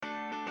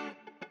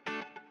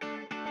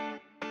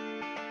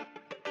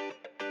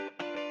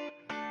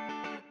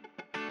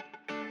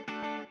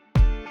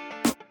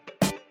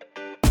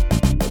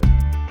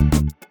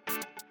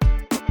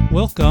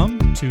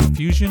Welcome to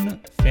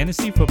Fusion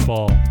Fantasy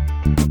Football.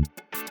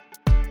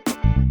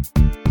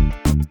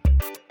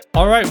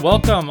 All right,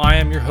 welcome. I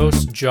am your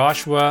host,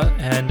 Joshua,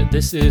 and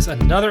this is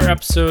another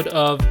episode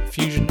of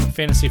Fusion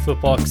Fantasy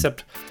Football,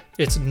 except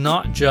it's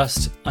not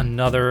just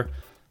another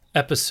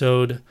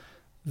episode.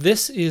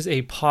 This is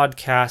a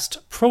podcast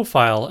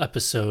profile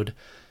episode.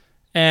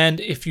 And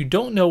if you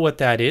don't know what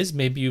that is,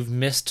 maybe you've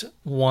missed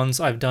ones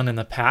I've done in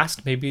the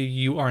past. Maybe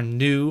you are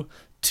new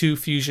to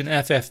Fusion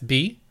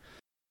FFB.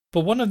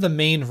 But one of the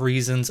main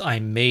reasons I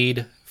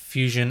made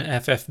Fusion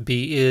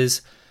FFB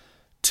is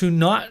to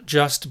not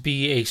just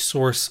be a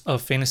source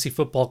of fantasy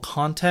football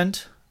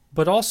content,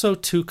 but also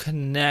to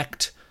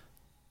connect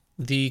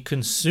the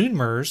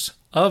consumers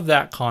of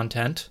that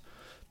content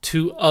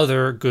to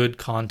other good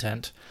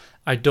content.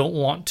 I don't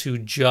want to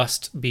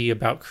just be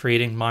about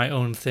creating my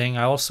own thing.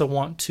 I also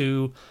want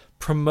to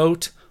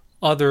promote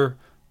other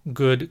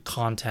good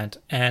content.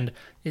 And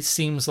it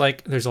seems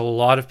like there's a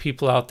lot of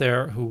people out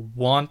there who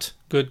want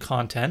good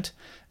content,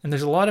 and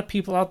there's a lot of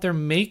people out there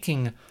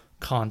making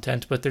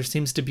content, but there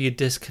seems to be a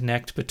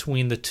disconnect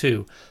between the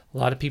two. A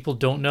lot of people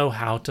don't know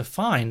how to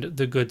find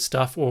the good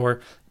stuff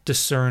or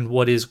discern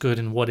what is good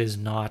and what is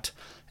not.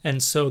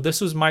 And so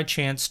this was my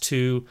chance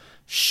to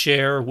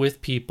share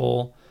with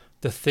people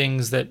the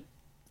things that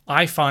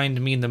I find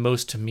mean the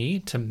most to me,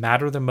 to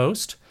matter the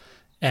most,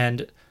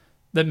 and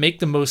that make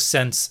the most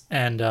sense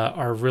and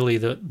are really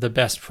the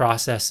best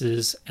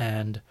processes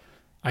and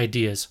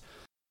ideas.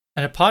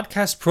 And a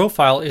podcast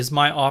profile is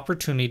my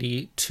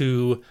opportunity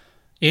to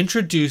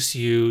introduce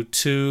you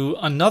to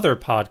another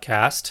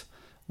podcast,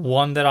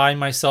 one that I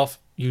myself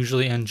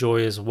usually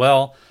enjoy as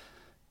well.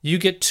 You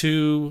get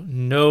to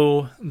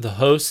know the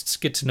hosts,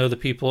 get to know the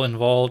people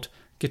involved,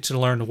 get to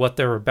learn what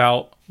they're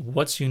about,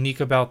 what's unique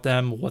about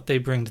them, what they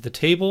bring to the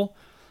table,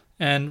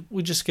 and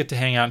we just get to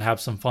hang out and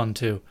have some fun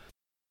too.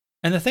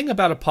 And the thing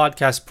about a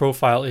podcast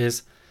profile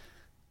is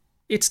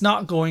it's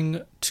not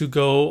going to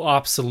go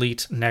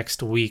obsolete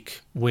next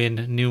week when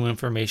new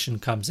information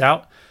comes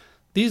out.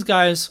 These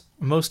guys,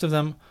 most of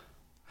them,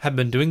 have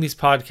been doing these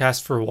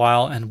podcasts for a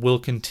while and will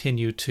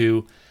continue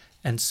to.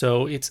 And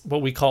so it's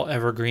what we call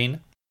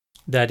evergreen.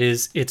 That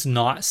is, it's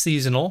not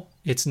seasonal.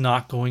 It's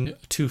not going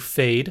to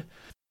fade.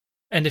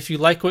 And if you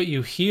like what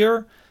you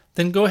hear,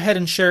 then go ahead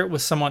and share it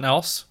with someone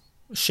else.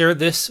 Share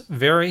this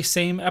very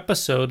same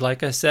episode.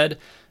 Like I said,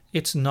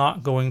 it's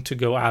not going to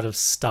go out of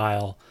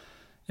style.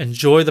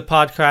 Enjoy the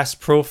podcast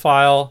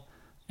profile,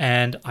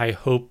 and I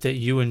hope that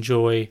you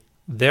enjoy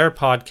their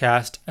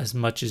podcast as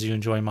much as you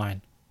enjoy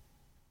mine.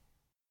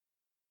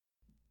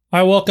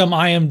 Hi, welcome.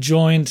 I am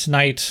joined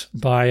tonight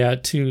by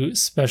two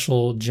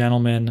special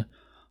gentlemen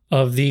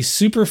of the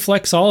Super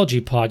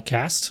Flexology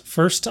podcast.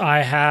 First,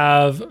 I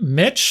have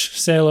Mitch.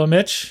 Say hello,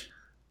 Mitch.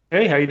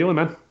 Hey, how you doing,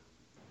 man?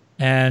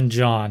 And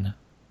John.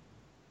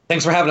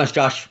 Thanks for having us,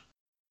 Josh.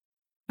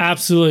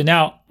 Absolutely.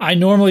 Now, I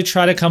normally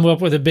try to come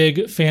up with a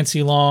big,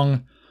 fancy,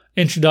 long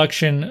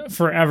introduction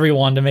for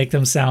everyone to make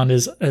them sound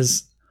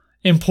as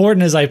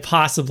important as I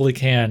possibly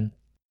can.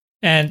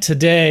 And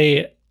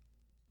today,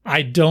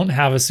 I don't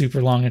have a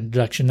super long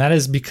introduction. That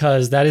is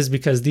because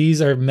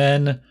these are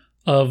men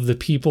of the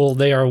people.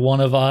 They are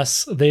one of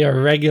us. They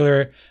are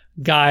regular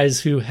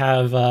guys who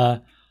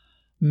have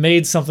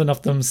made something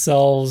of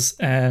themselves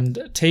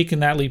and taken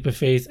that leap of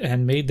faith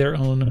and made their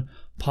own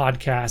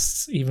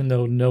podcasts, even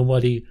though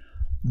nobody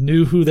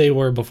knew who they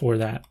were before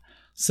that.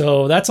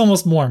 So that's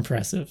almost more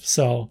impressive.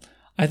 So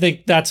I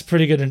think that's a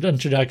pretty good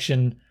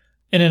introduction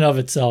in and of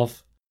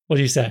itself. What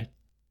do you say?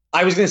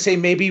 I was going to say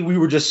maybe we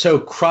were just so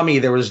crummy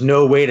there was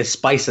no way to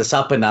spice us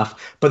up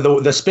enough.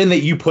 But the spin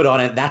that you put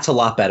on it, that's a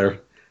lot better.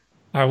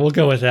 All right, we'll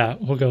go with that.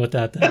 We'll go with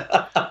that then.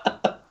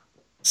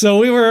 So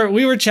we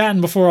were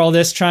chatting before all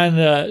this, trying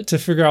to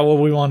figure out what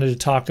we wanted to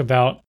talk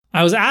about.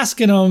 I was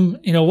asking them,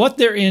 what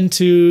they're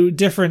into,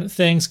 different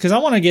things, because I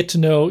want to get to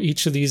know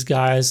each of these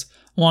guys.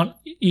 I want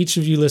each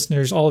of you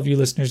listeners, all of you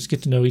listeners, to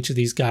get to know each of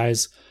these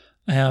guys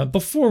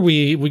before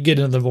we get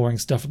into the boring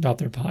stuff about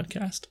their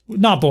podcast.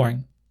 Not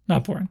boring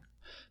at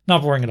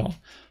all.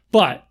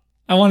 But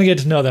I want to get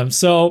to know them.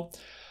 So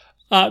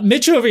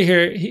Mitch over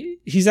here,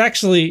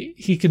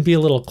 he can be a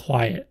little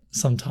quiet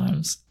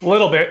sometimes. A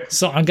little bit.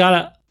 So I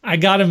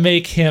gotta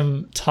make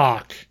him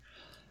talk.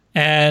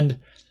 And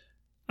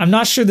I'm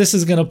not sure this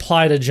is going to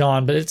apply to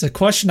John, but it's a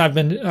question I've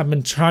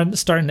been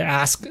starting to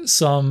ask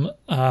some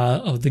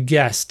of the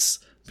guests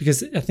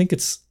because I think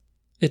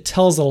it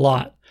tells a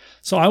lot.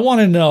 So I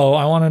want to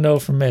know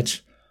from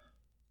Mitch,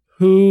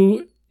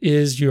 who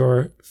is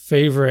your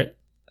favorite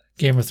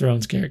Game of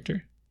Thrones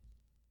character?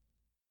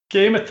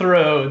 Game of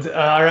Thrones.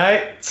 All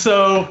right.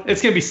 So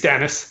it's going to be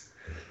Stannis.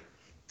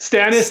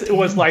 Stannis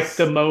was like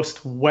the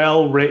most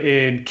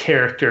well-written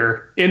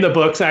character in the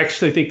books. I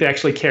actually think they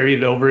actually carried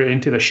it over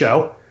into the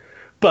show.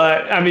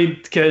 But, I mean,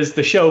 because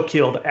the show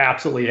killed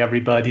absolutely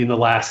everybody in the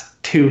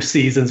last 2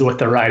 seasons with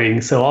the writing.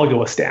 So I'll go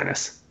with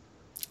Stannis.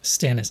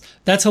 Stannis.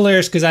 That's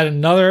hilarious because I had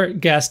another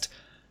guest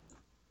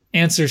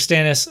answer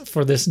Stannis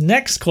for this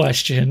next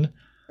question.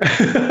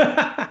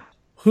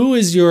 Who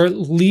is your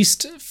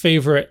least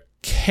favorite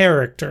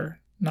character,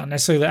 not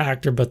necessarily the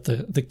actor, but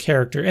the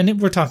character.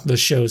 And we're talking the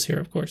shows here,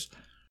 of course.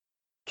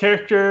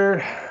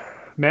 Character,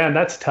 man,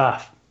 that's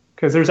tough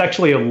because there's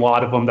actually a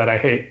lot of them that I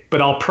hate.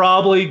 But I'll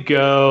probably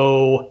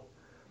go.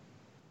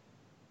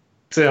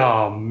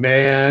 Oh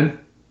man,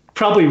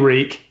 probably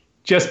Reek,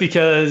 just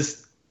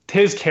because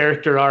his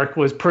character arc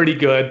was pretty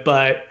good.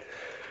 But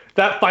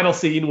that final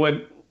scene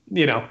when,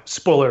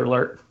 spoiler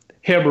alert,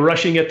 him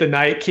rushing at the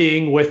Night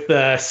King with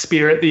the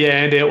spear at the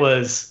end, it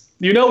was,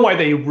 why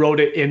they wrote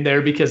it in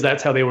there, because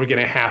that's how they were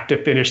going to have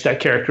to finish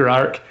that character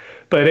arc.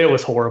 But it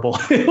was horrible.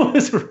 It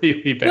was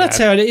really bad. That's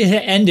how it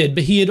ended,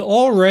 but he had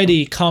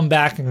already come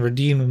back and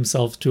redeemed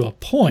himself to a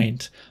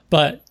point,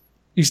 but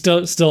you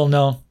still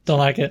no, don't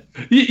like it.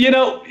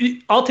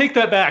 I'll take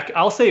that back.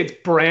 I'll say it's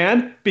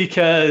Bran,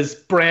 because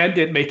Bran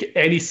didn't make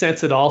any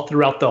sense at all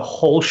throughout the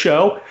whole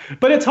show.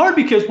 But it's hard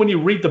because when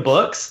you read the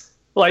books,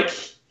 like,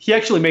 he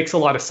actually makes a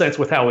lot of sense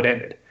with how it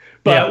ended.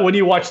 But when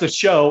you watch the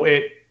show,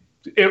 it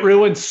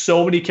ruined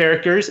so many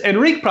characters. And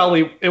Reek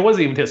it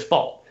wasn't even his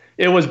fault.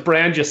 It was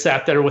Bran just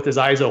sat there with his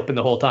eyes open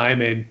the whole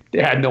time and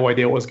had no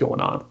idea what was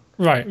going on.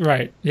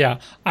 Right. Yeah.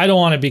 I don't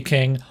want to be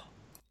king.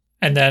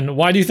 And then,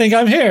 why do you think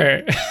I'm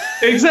here?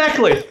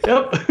 Exactly.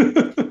 Yep.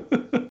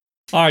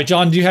 All right,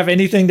 John, do you have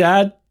anything to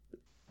add?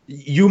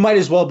 You might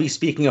as well be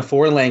speaking a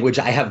foreign language.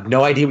 I have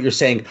no idea what you're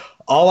saying.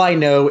 All I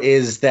know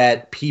is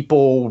that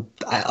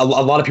a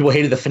lot of people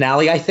hated the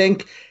finale, I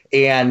think,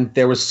 and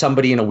there was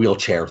somebody in a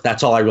wheelchair.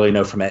 That's all I really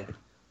know from it.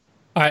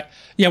 All right.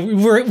 Yeah,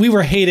 we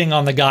were hating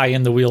on the guy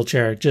in the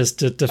wheelchair, just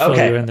to fill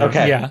you in there.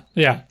 Okay.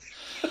 Yeah.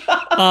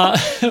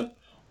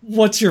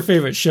 What's your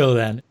favorite show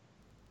then?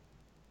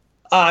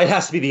 It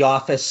has to be The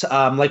Office.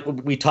 Like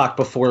we talked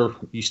before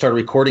you started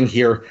recording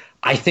here,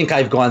 I think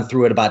I've gone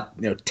through it about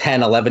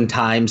 10, 11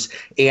 times.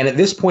 And at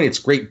this point, it's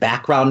great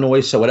background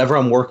noise. So whatever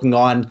I'm working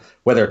on,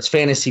 whether it's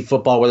fantasy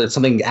football, whether it's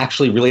something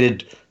actually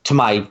related to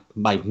my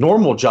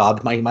normal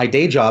job, my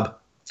day job,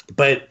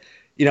 but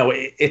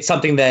it's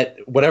something that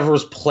whatever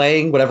is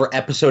playing, whatever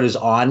episode is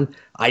on,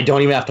 I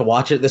don't even have to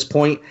watch it at this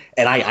point,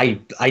 and I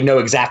know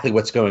exactly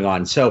what's going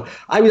on. So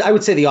I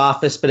would say The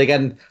Office, but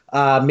again,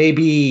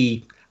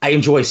 maybe I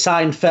enjoy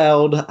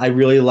Seinfeld.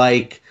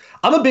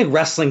 I'm a big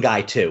wrestling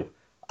guy too.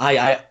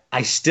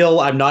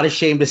 I'm not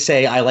ashamed to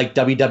say I like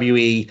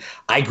WWE.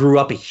 I grew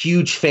up a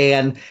huge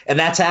fan, and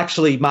that's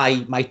actually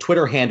my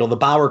Twitter handle, the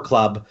Bauer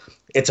Club.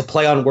 It's a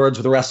play on words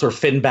with the wrestler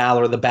Finn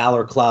Balor, the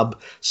Balor Club.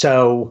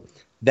 So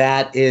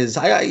that is,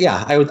 I'm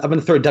going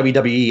to throw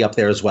WWE up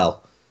there as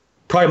well.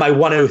 Probably my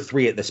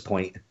 103 at this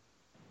point.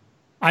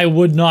 I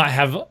would not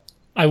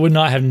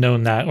have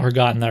known that or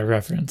gotten that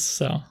reference.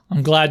 So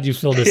I'm glad you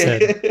filled us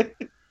in.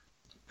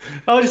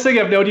 I was just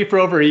thinking, I've known you for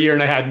over a year,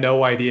 and I had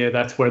no idea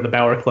that's where the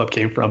Bauer Club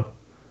came from.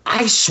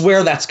 I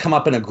swear that's come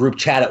up in a group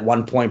chat at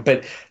one point,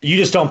 but you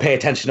just don't pay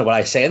attention to what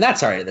I say, and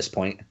that's all right at this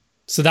point.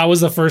 So that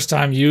was the first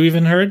time you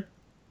even heard?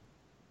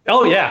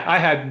 Oh, yeah. I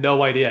had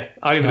no idea.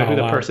 I don't even know who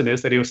the person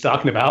is that he was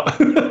talking about.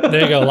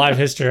 There you go. Live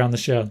history on the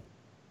show.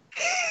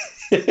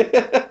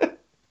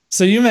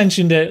 So you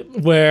mentioned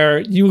it where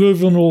you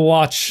even will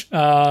watch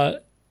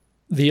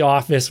The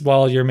Office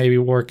while you're maybe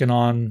working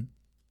on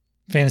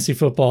fantasy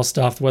football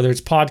stuff, whether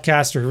it's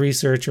podcast or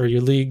research or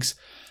your leagues.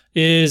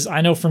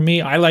 I know for me,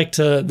 I like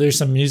to, there's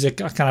some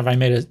music I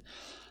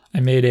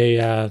made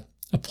a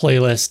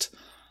playlist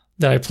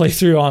that I play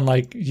through on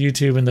like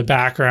YouTube in the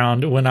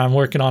background when I'm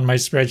working on my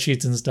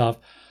spreadsheets and stuff.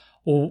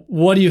 Well,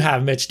 what do you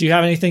have, Mitch? Do you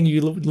have anything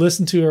you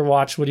listen to or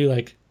watch? What do you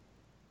like?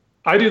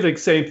 I do the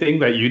same thing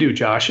that you do,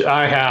 Josh.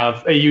 I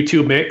have a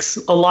YouTube mix.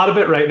 A lot of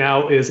it right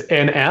now is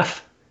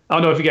NF. I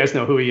don't know if you guys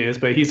know who he is,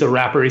 but he's a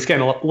rapper. He's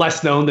kind of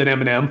less known than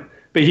Eminem,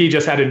 but he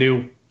just had a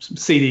new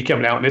CD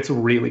coming out, and it's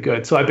really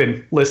good. So I've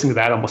been listening to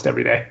that almost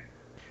every day.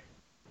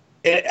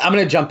 I'm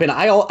going to jump in.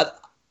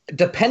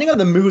 Depending on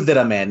the mood that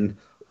I'm in,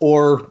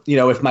 or,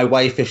 if my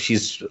wife, if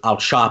she's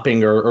out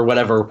shopping or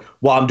whatever,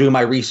 while I'm doing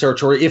my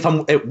research, or if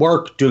I'm at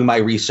work doing my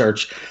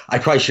research, I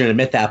probably shouldn't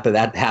admit that, but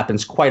that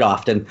happens quite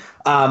often.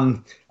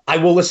 I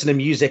will listen to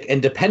music,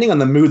 and depending on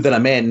the mood that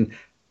I'm in,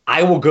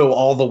 I will go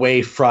all the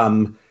way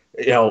from,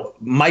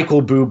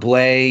 Michael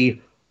Bublé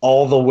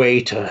all the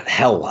way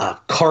to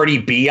Cardi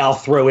B I'll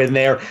throw in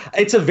there.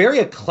 It's a very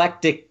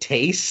eclectic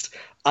taste.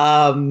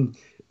 And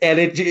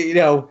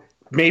it,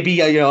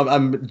 maybe,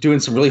 I'm doing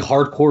some really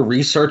hardcore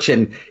research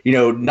and,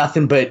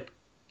 nothing but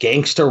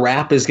gangster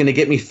rap is going to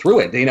get me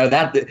through it.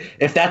 That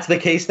if that's the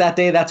case that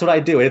day, that's what I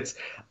do.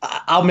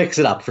 I'll mix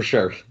it up for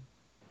sure.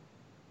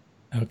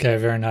 Okay.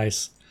 Very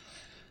nice.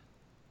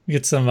 We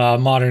get some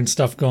modern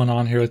stuff going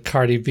on here with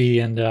Cardi B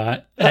and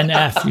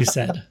NF, you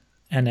said.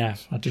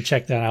 NF. I'll have to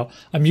check that out.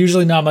 I'm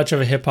usually not much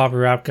of a hip hop or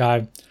rap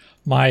guy.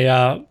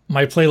 My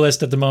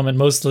playlist at the moment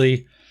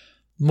mostly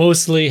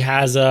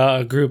has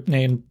a group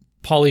named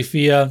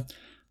Polyphia,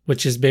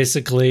 which is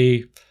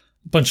basically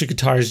a bunch of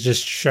guitars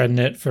just shredding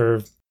it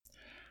for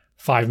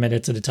 5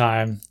 minutes at a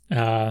time.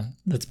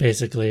 That's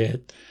basically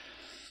it.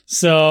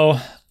 So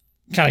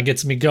kind of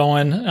gets me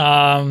going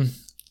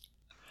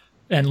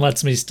and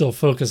lets me still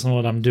focus on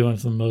what I'm doing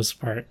for the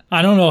most part.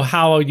 I don't know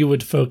how you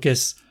would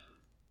focus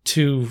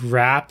to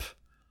rap.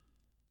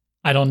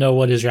 I don't know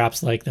what his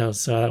rap's like though,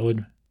 so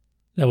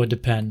that would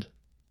depend.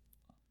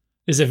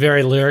 Is it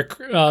very lyric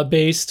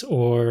based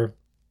or?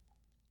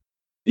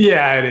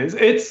 Yeah, it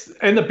is.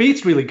 And the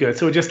beat's really good,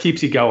 so it just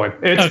keeps you going.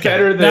 It's Okay,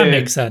 better than that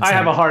makes sense. I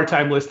have a hard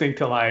time listening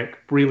to like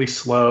really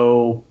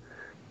slow.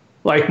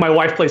 Like my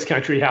wife plays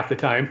country half the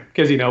time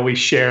because we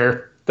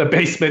share the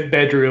basement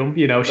bedroom.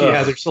 She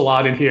has her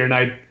salon in here, and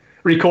I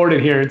record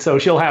in here, and so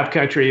she'll have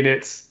country, and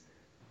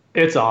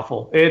it's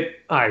awful.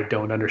 I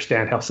don't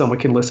understand how someone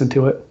can listen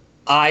to it.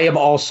 I am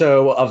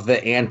also of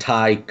the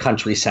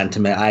anti-country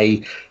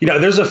sentiment.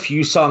 There's a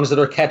few songs that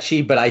are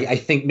catchy, but I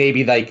think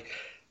maybe like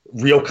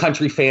real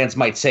country fans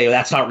might say,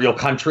 that's not real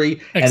country.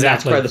 Exactly. And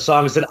that's probably the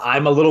songs that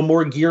I'm a little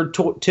more geared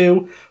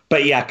to.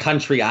 But yeah,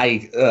 country,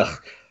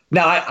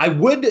 Now, I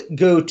would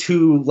go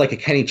to like a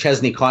Kenny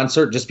Chesney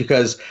concert just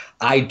because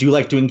I do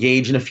like to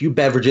engage in a few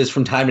beverages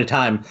from time to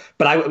time.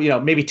 But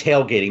maybe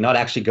tailgating, not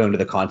actually going to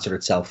the concert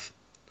itself.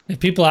 If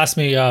people ask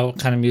me what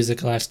kind of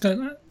music I like,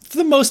 for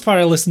the most part,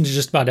 I listen to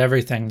just about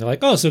everything. They're like,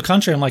 oh, so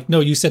country? I'm like, no,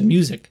 you said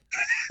music.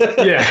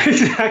 Yeah,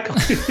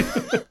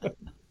 exactly.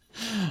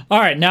 All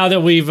right, now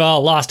that we've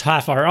lost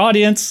half our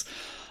audience,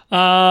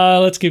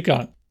 let's keep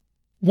going.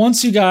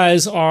 Once you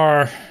guys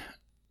are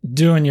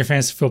doing your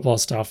fantasy football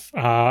stuff,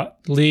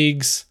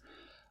 leagues,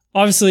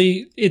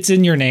 obviously it's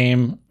in your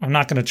name. I'm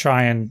not going to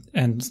try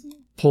and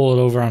pull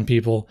it over on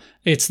people.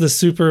 It's the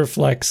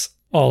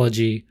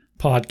Superflexology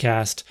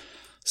podcast.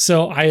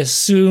 So I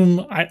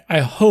assume,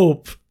 I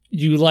hope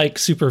you like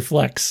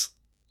Superflex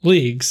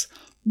leagues,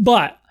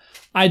 but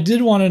I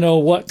did want to know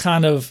what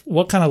kind of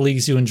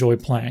leagues you enjoy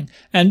playing,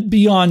 and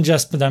beyond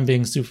just them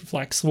being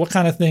Superflex, what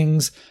kind of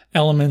things,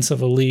 elements of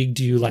a league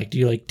do you like? Do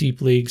you like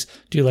deep leagues?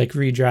 Do you like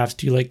redrafts?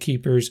 Do you like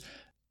keepers?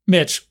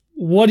 Mitch,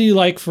 what do you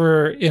like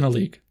in a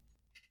league?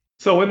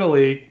 So in a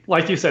league,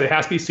 like you said, it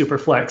has to be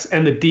Superflex,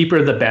 and the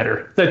deeper the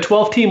better. The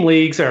 12-team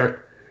leagues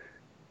are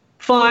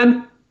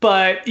fun,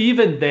 but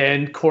even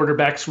then,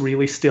 quarterbacks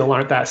really still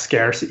aren't that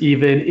scarce,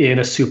 even in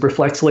a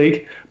Superflex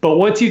league. But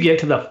once you get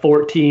to the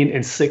 14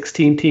 and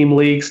 16 team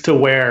leagues, to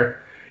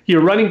where your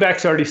running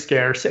backs are already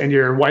scarce and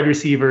your wide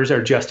receivers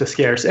are just as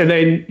scarce, and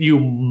then you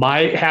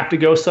might have to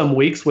go some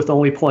weeks with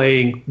only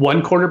playing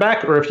one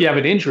quarterback, or if you have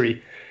an injury,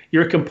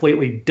 you're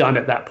completely done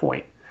at that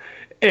point.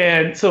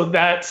 And so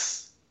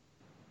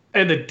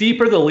and the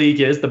deeper the league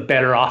is, the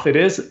better off it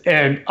is.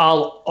 And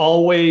I'll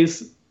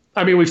always,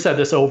 we've said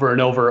this over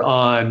and over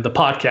on the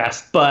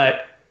podcast,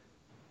 but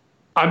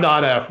I'm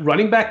not a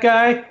running back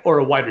guy or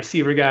a wide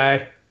receiver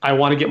guy. I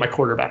want to get my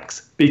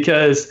quarterbacks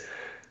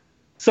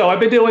so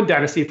I've been doing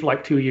Dynasty for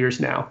like 2 years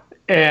now.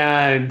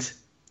 And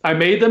I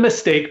made the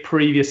mistake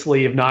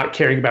previously of not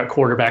caring about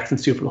quarterbacks in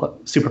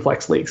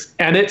Superflex leagues.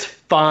 And it's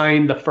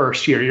fine the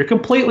first year. You're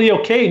completely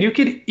okay. And you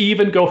could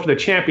even go for the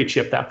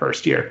championship that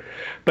first year.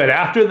 But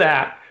after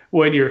that,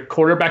 when your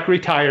quarterback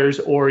retires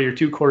or your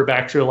two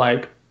quarterbacks are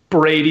like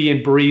Brady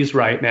and Breeze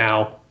right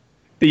now,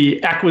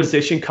 the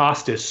acquisition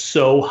cost is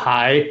so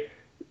high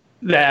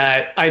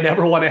that I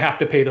never want to have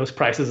to pay those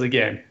prices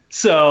again.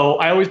 So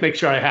I always make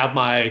sure I have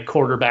my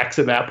quarterbacks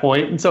at that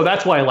point. And so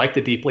that's why I like the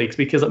deep leagues,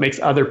 because it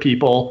makes other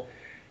people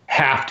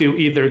have to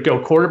either go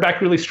quarterback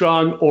really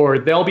strong, or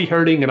they'll be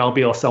hurting and I'll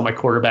be able to sell my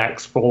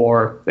quarterbacks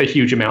for a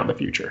huge amount in the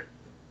future.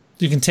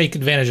 You can take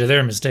advantage of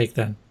their mistake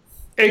then.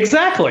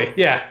 Exactly.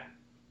 Yeah.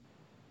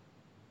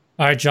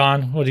 All right,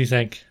 John, what do you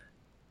think?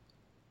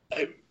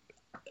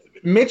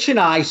 Mitch and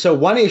I, so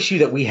one issue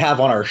that we have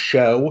on our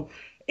show,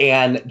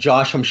 and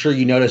Josh, I'm sure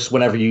you noticed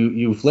whenever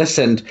you've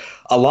listened,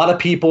 a lot of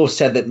people have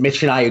said that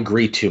Mitch and I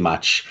agree too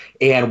much.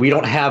 And we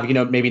don't have,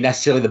 maybe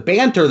necessarily the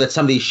banter that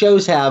some of these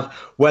shows have,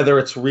 whether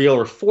it's real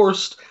or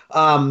forced.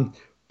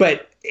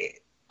 But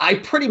I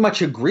pretty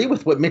much agree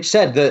with what Mitch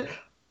said. That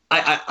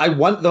I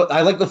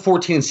like the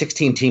 14 and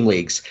 16 team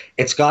leagues.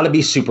 It's got to be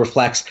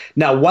Superflex.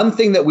 Now, one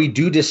thing that we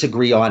do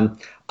disagree on,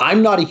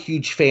 I'm not a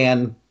huge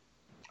fan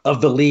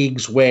of the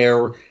leagues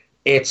where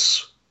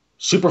it's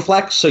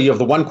Superflex, so you have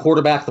the one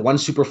quarterback, the one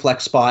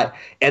Superflex spot,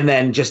 and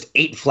then just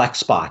 8 flex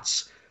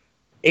spots.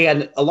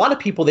 And a lot of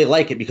people, they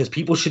like it because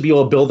people should be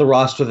able to build the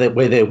roster the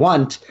way they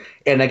want.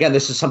 And again,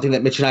 this is something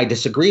that Mitch and I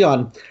disagree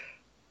on.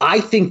 I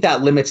think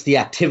that limits the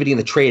activity in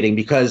the trading,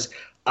 because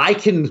I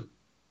can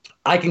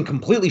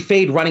completely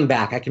fade running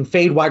back. I can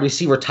fade wide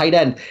receiver, tight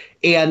end.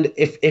 And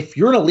if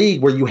you're in a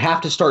league where you have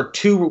to start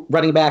 2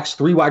 running backs,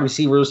 3 wide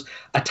receivers,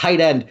 a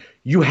tight end,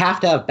 you have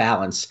to have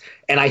balance.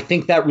 And I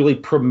think that really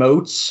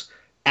promotes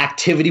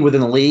activity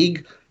within the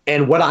league.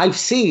 And what I've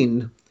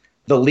seen,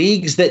 the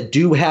leagues that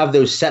do have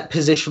those set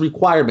position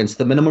requirements,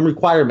 the minimum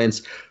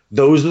requirements,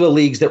 those are the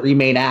leagues that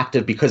remain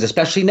active, because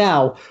especially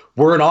now,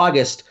 we're in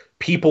August,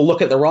 people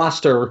look at the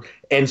roster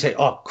and say,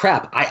 oh,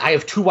 crap, I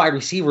have 2 wide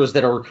receivers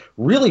that are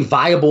really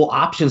viable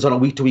options on a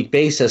week-to-week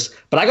basis,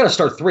 but I got to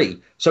start 3.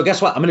 So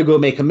guess what? I'm going to go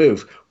make a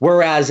move.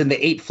 Whereas in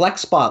the 8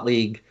 flex spot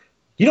league,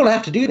 you don't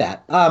have to do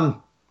that.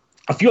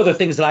 A few other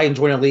things that I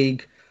enjoy in a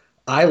league,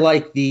 I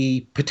like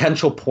the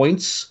potential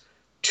points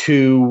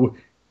to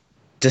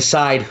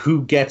decide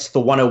who gets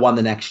the 101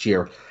 the next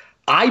year.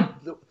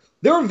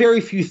 there are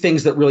very few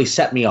things that really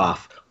set me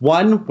off.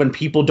 One, when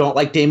people don't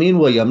like Damian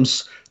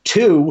Williams.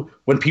 Two,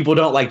 when people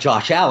don't like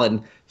Josh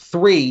Allen.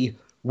 Three,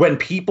 when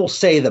people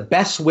say the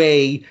best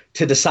way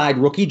to decide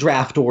rookie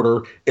draft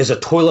order is a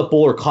toilet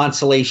bowl or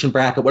consolation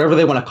bracket, whatever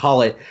they want to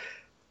call it.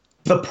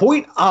 The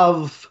point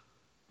of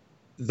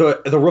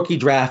the rookie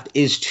draft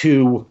is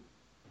to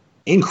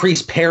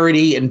increase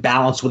parity and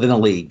balance within the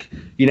league.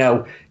 You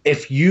know,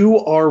 if you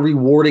are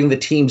rewarding the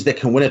teams that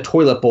can win a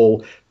toilet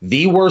bowl,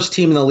 the worst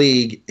team in the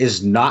league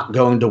is not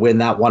going to win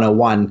that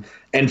 101.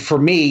 And for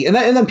me, and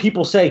then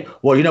people say,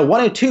 well, you know,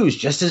 102 is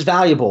just as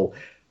valuable.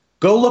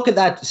 Go look at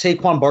that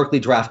Saquon Barkley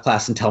draft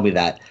class and tell me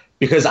that.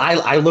 Because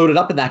I loaded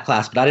up in that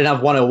class, but I didn't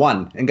have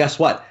 101. And guess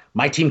what?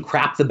 My team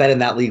crapped the bed in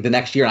that league the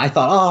next year. And I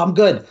thought, oh, I'm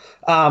good.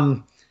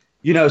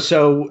 You know,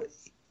 so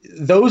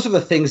those are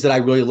the things that I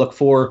really look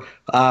for.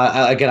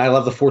 Again, I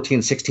love the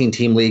 14, 16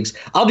 team leagues.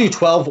 I'll do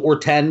 12 or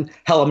 10.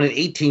 Hell, I'm in an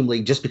 8-team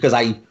league just because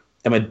I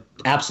am an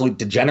absolute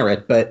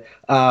degenerate. But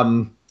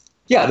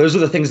yeah, those are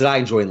the things that I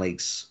enjoy in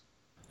leagues.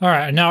 All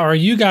right. Now, are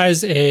you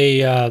guys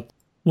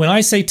when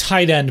I say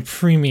tight end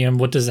premium,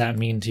 what does that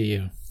mean to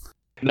you?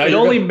 It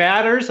only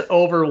matters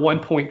over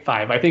 1.5.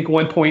 I think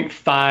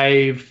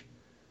 1.5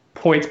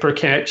 points per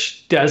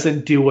catch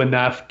doesn't do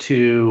enough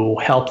to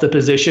help the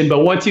position. But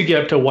once you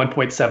get up to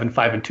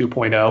 1.75 and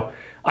 2.0,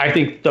 I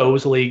think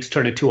those leagues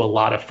turn into a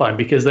lot of fun,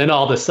 because then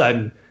all of a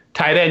sudden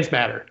tight ends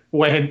matter.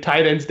 When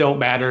tight ends don't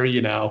matter,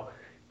 you know,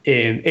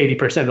 in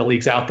 80% of the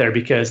leagues out there,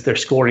 because their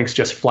scoring's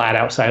just flat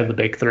outside of the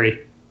big three.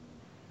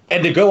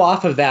 And to go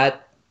off of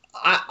that,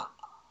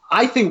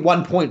 I think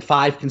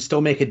 1.5 can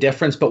still make a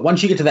difference. But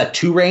once you get to that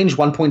 2 range,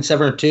 1.7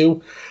 or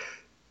 2,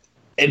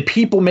 and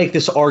people make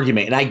this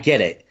argument, and I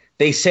get it.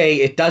 They say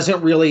it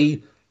doesn't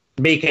really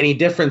make any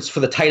difference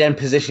for the tight end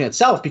position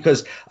itself,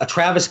 because a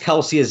Travis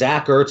Kelce, a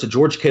Zach Ertz, a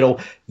George Kittle,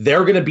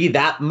 they're going to be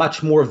that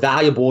much more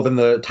valuable than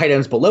the tight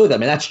ends below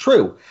them. And that's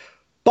true.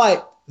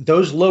 But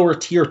those lower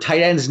tier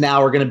tight ends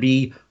now are going to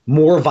be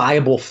more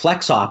viable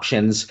flex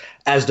options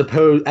as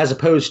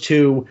opposed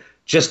to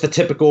just the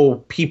typical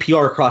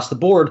PPR across the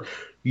board.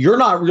 You're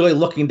not really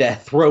looking to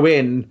throw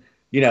in,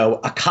 you know,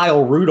 a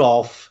Kyle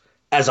Rudolph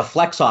as a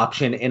flex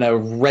option in a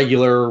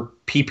regular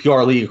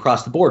PPR league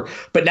across the board.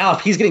 But now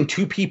if he's getting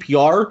 2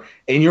 PPR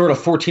and you're in a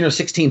 14 or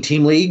 16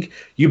 team league,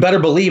 you better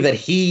believe that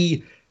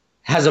he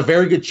has a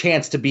very good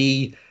chance to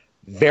be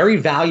very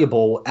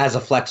valuable as a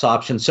flex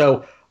option.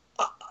 So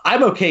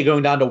I'm okay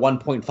going down to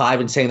 1.5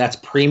 and saying that's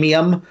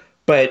premium.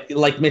 But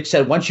like Mitch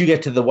said, once you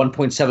get to the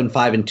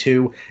 1.75 and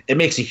 2, it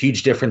makes a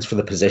huge difference for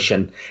the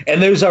position.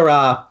 And those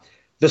are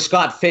the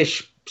Scott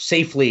Fish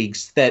safe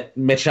leagues that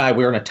Mitch and I,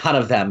 we're in a ton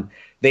of them.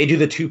 They do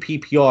the 2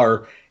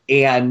 PPR,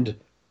 and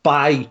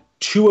by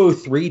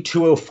 203,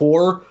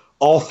 204,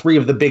 all 3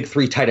 of the big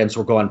 3 tight ends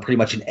were going pretty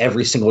much in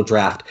every single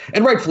draft.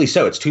 And rightfully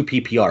so, it's 2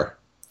 PPR.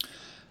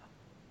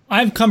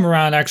 I've come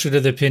around actually to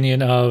the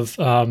opinion of,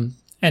 and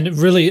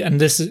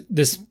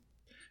this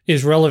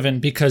is relevant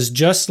because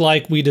just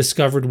like we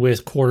discovered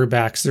with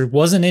quarterbacks, there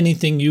wasn't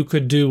anything you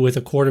could do with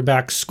a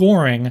quarterback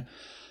scoring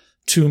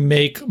to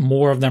make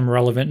more of them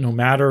relevant no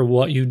matter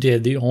what you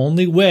did. The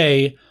only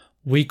way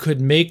we could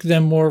make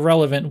them more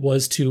relevant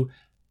was to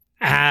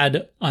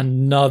add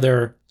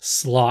another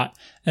slot.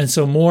 And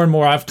so more and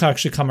more, I've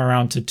actually come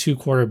around to 2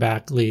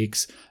 quarterback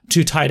leagues,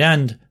 2 tight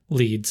end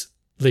leagues,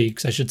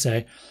 I should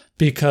say,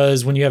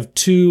 because when you have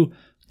 2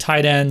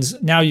 tight ends,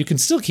 now you can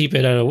still keep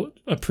it at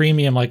a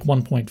premium like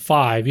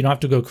 1.5. You don't have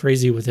to go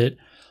crazy with it,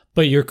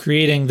 but you're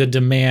creating the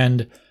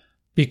demand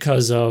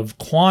because of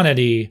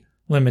quantity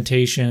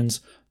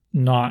limitations,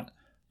 not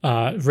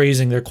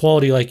raising their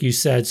quality, like you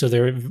said, so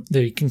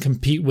they can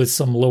compete with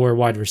some lower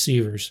wide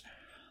receivers.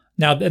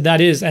 Now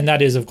that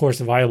is of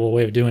course a viable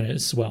way of doing it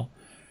as well.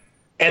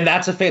 And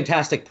that's a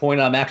fantastic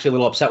point. I'm actually a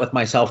little upset with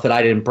myself that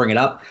I didn't bring it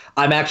up.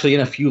 I'm actually in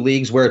a few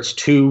leagues where it's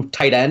 2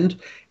 tight end,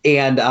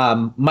 and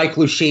Mike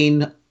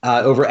Lucchine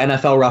over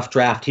NFL Rough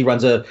Draft, he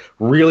runs a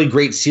really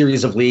great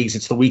series of leagues.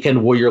 It's the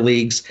Weekend Warrior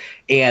leagues,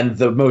 and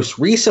the most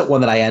recent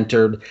one that I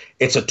entered,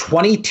 it's a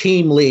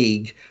 20-team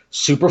league,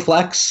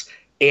 Superflex,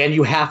 and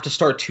you have to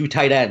start 2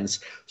 tight ends.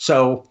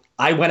 So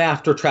I went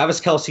after Travis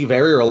Kelce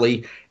very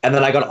early, and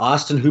then I got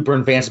Austin Hooper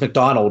and Vance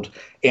McDonald.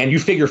 And you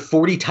figure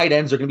 40 tight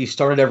ends are going to be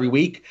started every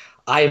week.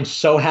 I am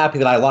so happy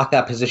that I locked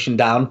that position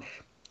down.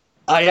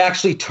 I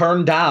actually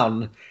turned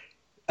down,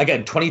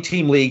 again,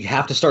 20-team league,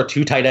 have to start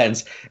 2 tight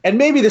ends. And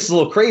maybe this is a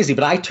little crazy,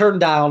 but I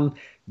turned down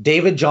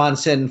David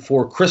Johnson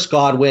for Chris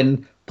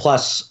Godwin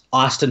plus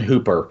Austin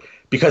Hooper.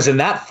 Because in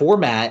that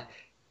format,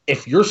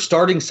 if you're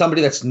starting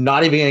somebody that's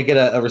not even going to get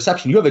a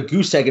reception, you have a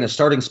goose egg in a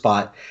starting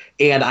spot.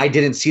 And I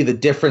didn't see the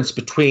difference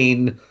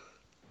between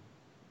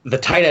the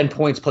tight end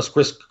points plus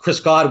Chris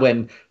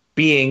Godwin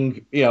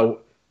being, you know,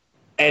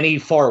 any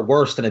far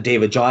worse than a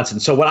David Johnson.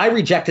 So when I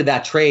rejected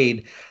that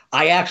trade,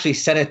 I actually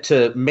sent it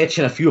to Mitch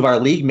and a few of our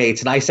league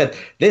mates, and I said,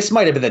 this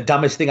might have been the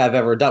dumbest thing I've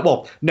ever done.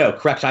 Well, no,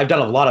 correction. I've done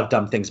a lot of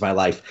dumb things in my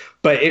life,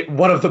 but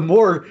one of the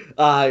more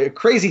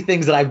crazy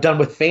things that I've done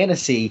with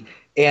fantasy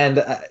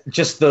and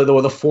just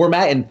the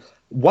format. And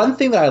one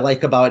thing that I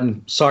like about,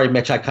 and sorry,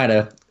 Mitch, I kind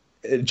of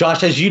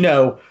Josh, as you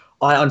know,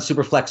 on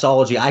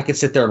Superflexology, I could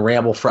sit there and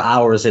ramble for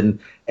hours and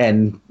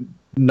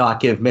not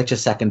give Mitch a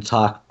second to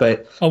talk.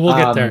 But we'll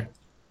get there.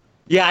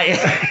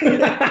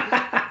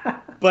 Yeah.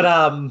 But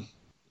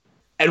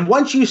and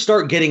once you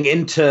start getting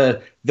into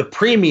the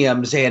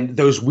premiums and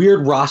those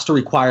weird roster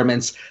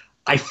requirements,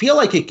 I feel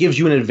like it gives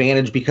you an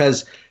advantage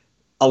because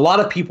a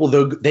lot of people,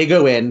 they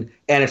go in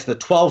and it's the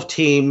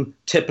 12-team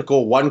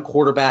typical one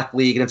quarterback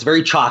league, and it's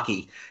very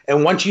chalky.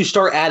 And once you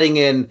start adding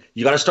in,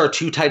 you got to start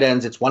 2 tight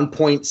ends. It's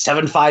 1.75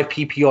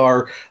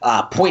 PPR,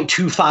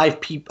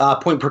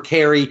 0.25 point per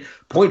carry,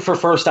 point for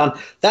first down.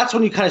 That's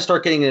when you kind of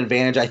start getting an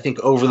advantage, I think,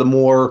 over the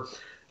more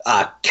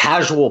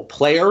casual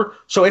player.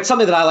 So it's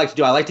something that I like to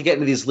do. I like to get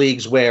into these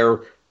leagues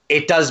where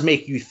it does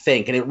make you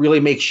think, and it really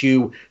makes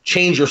you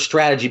change your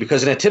strategy,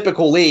 because in a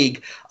typical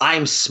league,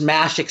 I'm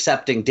smash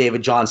accepting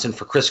David Johnson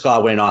for Chris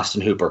Godwin and Austin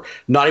Hooper,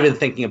 not even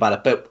thinking about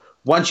it. But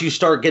once you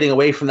start getting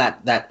away from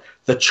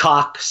the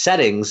chalk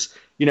settings,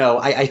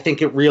 I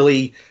think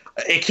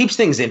it keeps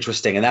things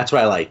interesting, and that's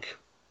what I like.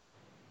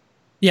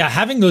 Yeah,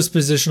 having those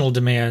positional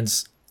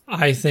demands,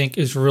 I think,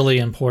 is really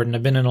important.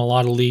 I've been in a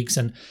lot of leagues,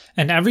 and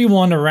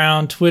everyone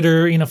around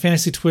Twitter,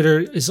 fantasy Twitter,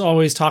 is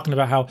always talking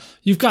about how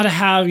you've got to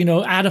have,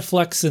 add a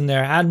flex in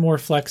there, add more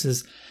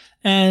flexes.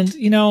 And,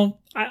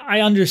 I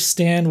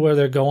understand where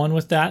they're going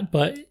with that,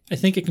 but I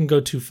think it can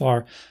go too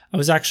far. I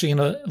was actually in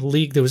a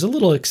league that was a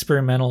little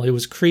experimental. It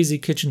was crazy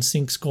kitchen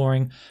sink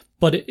scoring,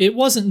 but it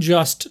wasn't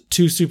just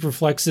 2 super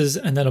flexes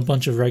and then a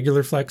bunch of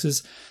regular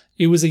flexes.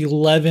 It was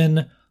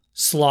 11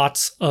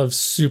 slots of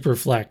super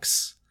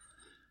flex.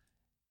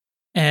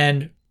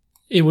 And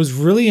it was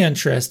really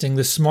interesting.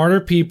 The smarter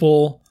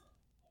people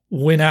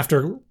went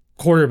after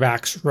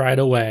quarterbacks right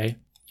away.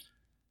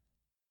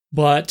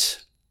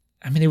 But,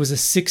 it was a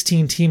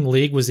 16-team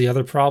league was the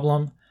other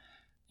problem.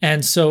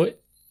 And so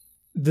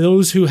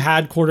those who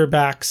had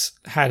quarterbacks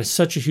had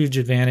such a huge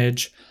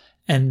advantage.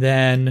 And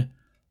then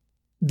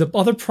the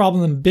other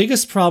problem, the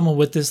biggest problem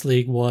with this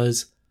league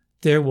was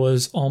there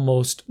was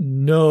almost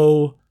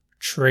no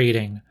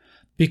trading,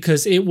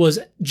 because it was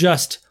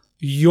just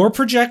your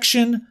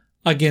projection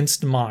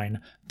against mine.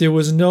 There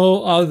was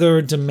no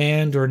other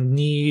demand or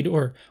need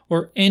or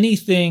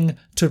anything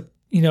to,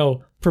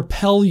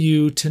 propel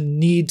you to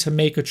need to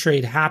make a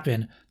trade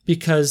happen,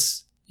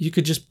 because you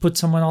could just put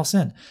someone else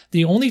in.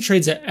 The only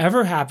trades that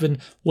ever happened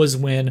was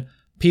when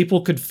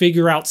people could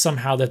figure out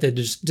somehow that they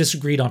just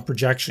disagreed on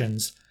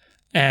projections,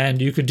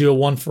 and you could do a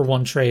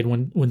 1-for-1 trade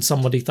when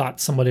somebody thought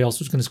somebody else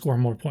was going to score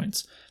more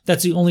points.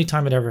 That's the only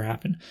time it ever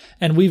happened.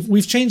 And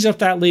we've changed up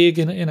that league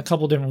in a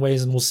couple different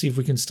ways, and we'll see if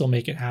we can still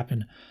make it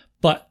happen.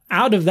 But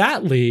out of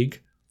that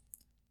league,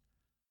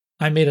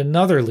 I made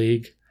another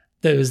league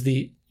that was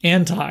the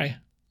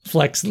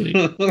anti-flex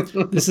league.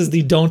 This is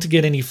the don't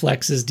get any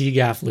flexes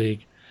DGAF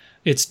league.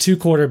 It's 2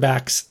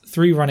 quarterbacks,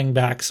 3 running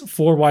backs,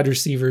 4 wide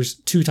receivers,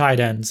 2 tight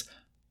ends,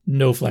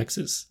 no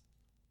flexes.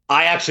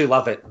 I actually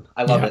love it.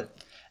 I love it.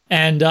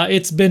 And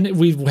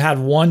we've had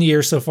 1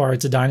 year so far.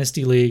 It's a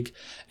dynasty league,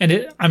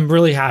 and I'm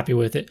really happy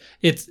with it.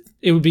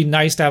 It would be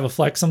nice to have a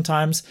flex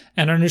sometimes,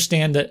 and I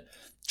understand that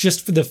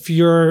just for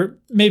the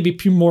maybe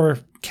more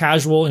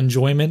casual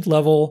enjoyment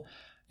level,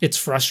 it's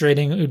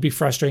frustrating. It would be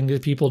frustrating to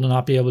people to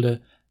not be able to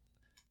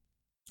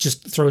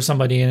just throw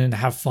somebody in and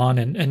have fun.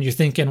 And you're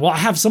thinking, well, I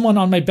have someone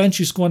on my bench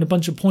who's scoring a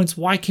bunch of points.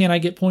 Why can't I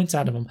get points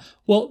out of him?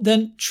 Well,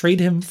 then trade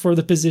him for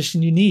the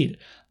position you need.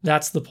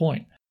 That's the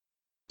point.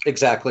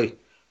 Exactly.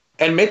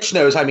 And Mitch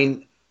knows,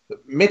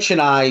 Mitch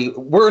and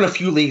we're in a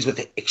few leagues with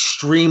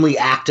extremely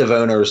active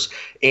owners,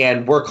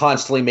 and we're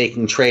constantly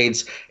making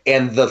trades.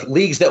 And the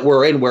leagues that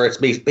we're in, where it's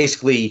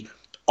basically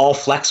all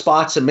flex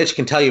spots, and Mitch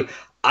can tell you,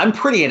 I'm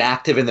pretty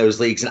inactive in those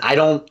leagues, and I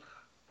don't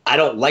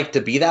like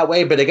to be that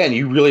way. But again,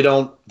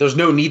 there's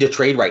no need to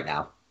trade right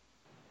now.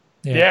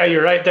 Yeah,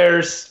 you're right.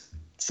 There's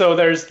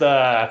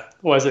the,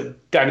 was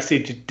it Dynasty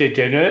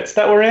Degenerates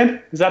that we're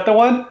in? Is that the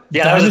one?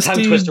 Yeah, that was a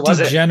tongue twister, was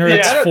it?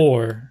 Degenerates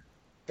 4.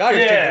 God,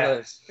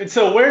 yeah. And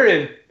so we're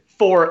in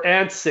 4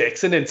 and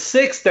 6. And in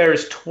 6,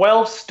 there's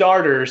 12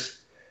 starters,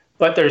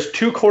 but there's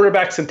 2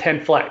 quarterbacks and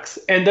 10 flex.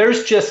 And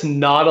there's just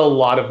not a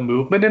lot of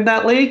movement in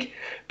that league,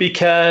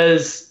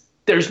 because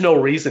there's no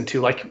reason to,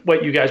 like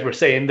what you guys were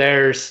saying.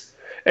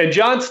 And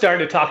John's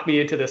starting to talk me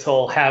into this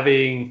whole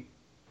having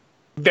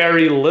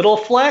very little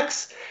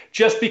flex,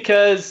 just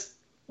because,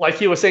 like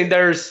he was saying,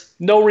 there's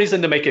no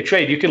reason to make a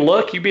trade. You can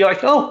look, you'd be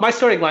like, oh, my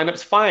starting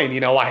lineup's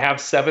fine. I have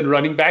 7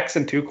 running backs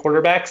and 2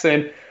 quarterbacks,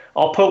 and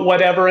I'll put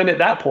whatever in at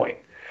that point.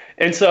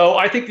 And so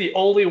I think the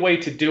only way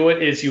to do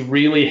it is you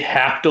really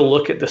have to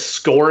look at the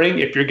scoring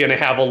if you're going to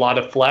have a lot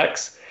of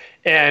flex.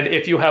 And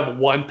if you have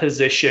one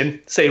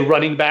position, say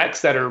running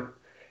backs that are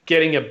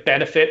getting a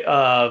benefit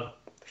of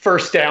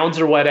first downs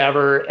or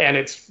whatever, and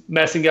it's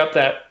messing up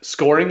that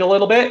scoring a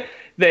little bit,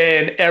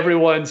 then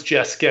everyone's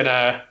just going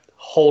to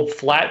hold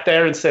flat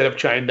there instead of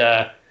trying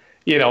to,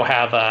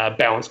 have a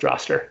balanced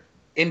roster.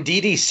 In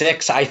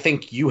DD6, I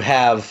think you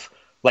have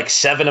like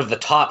 7 of the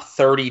top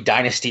 30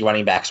 dynasty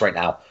running backs right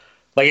now.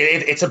 Like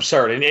it's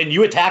absurd, and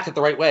you attacked it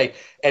the right way.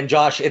 And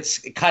Josh, it's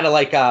kind of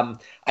like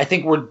I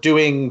think we're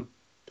doing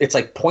it's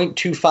like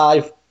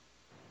 0.25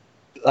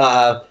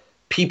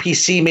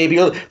 PPC maybe.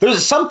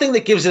 There's something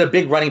that gives it a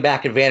big running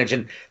back advantage,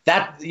 and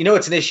that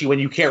it's an issue when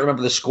you can't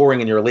remember the scoring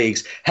in your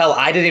leagues. Hell,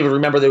 I didn't even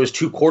remember there was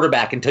 2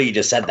 quarterback until you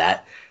just said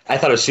that. I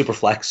thought it was super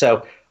flex,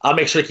 so I'll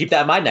make sure to keep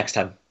that in mind next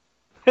time.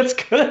 That's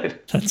good.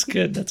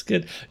 That's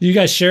good. You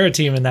guys share a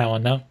team in that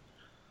one, no?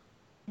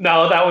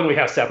 No, that one we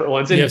have separate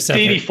ones. In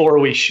DD4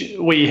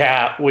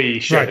 we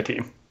share the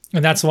team,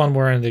 and that's the one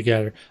we're in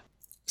together.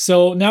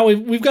 So now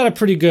we've got a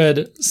pretty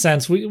good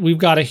sense. We've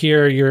got to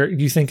hear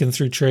you thinking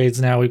through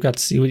trades. Now we've got to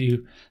see what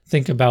you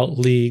think about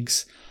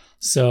leagues.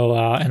 So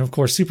and of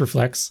course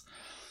Superflex.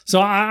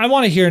 So I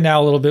want to hear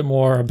now a little bit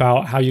more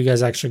about how you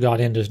guys actually got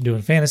into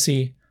doing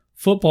fantasy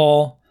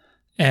football,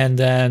 and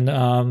then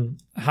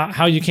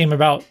how you came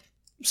about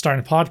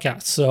starting a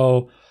podcast.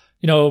 So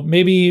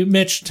maybe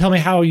Mitch, tell me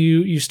how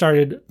you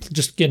started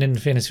just getting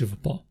into fantasy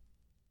football.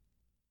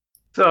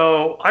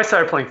 So I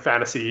started playing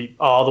fantasy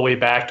all the way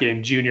back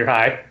in junior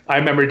high. I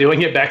remember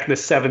doing it back in the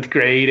 7th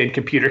grade in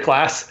computer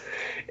class,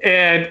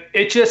 and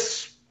it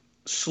just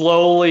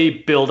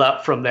slowly built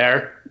up from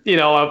there.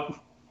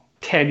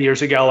 10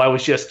 years ago, I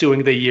was just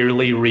doing the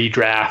yearly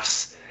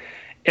redrafts,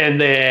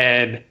 and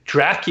then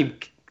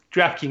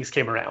DraftKings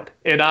came around,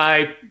 and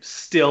I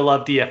still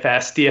love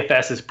DFS.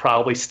 DFS is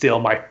probably still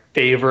my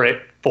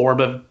favorite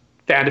form of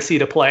fantasy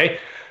to play,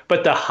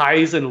 but the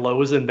highs and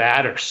lows in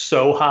that are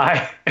so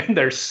high and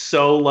they're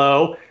so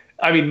low.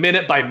 I mean,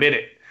 minute by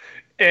minute.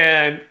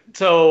 And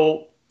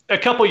so a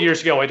couple of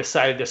years ago, I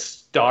decided to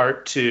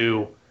start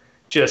to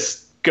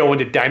just go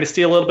into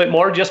Dynasty a little bit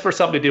more, just for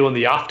something to do in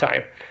the off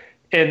time.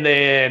 And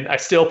then I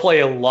still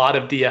play a lot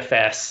of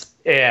DFS,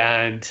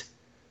 and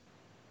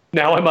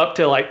now I'm up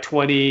to like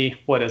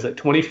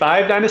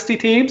 25 Dynasty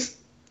teams?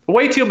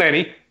 Way too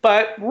many.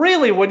 But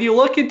really, when you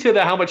look into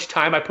how much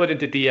time I put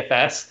into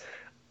DFS,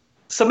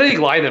 submitting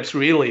lineups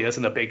really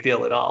isn't a big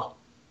deal at all.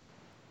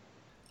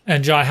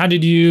 And John, how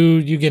did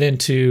you get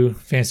into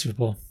fantasy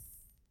football?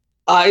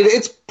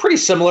 It's pretty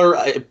similar.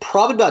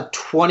 Probably about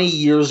 20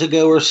 years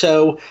ago or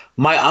so,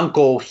 my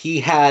uncle, he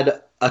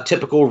had a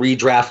typical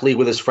redraft league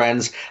with his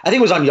friends. I think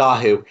it was on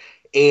Yahoo.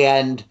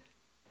 And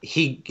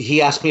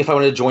he asked me if I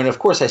wanted to join. Of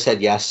course, I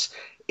said yes.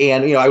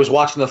 And I was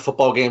watching the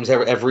football games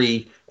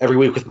every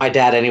week with my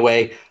dad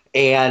anyway.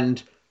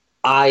 And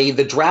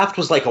the draft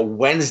was like a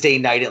Wednesday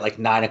night at like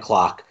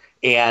 9:00,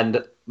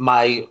 and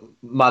my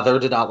mother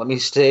did not let me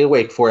stay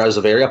awake for it. I was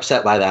very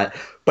upset by that.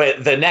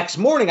 But the next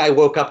morning, I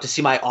woke up to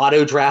see my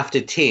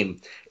auto-drafted team.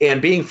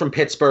 And being from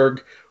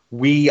Pittsburgh,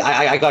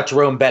 I got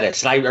Jerome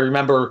Bettis, and I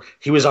remember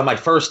he was on my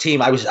first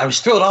team. I was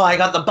thrilled. Oh, I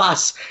got the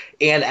bus,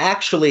 and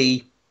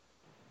actually,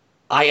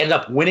 I ended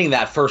up winning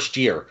that first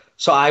year.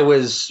 So I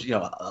was,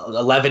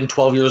 11,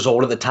 12 years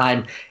old at the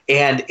time.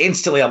 And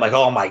instantly I'm like,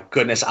 oh my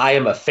goodness, I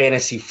am a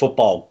fantasy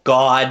football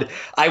god.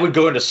 I would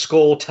go into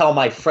school, tell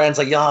my friends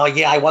like, oh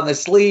yeah, I won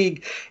this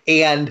league.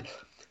 And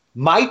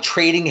my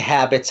trading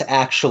habits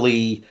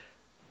actually,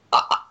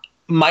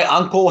 my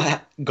uncle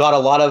got a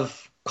lot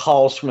of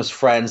calls from his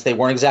friends. They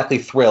weren't exactly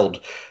thrilled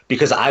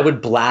because I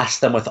would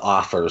blast them with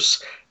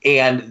offers,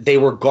 and they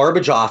were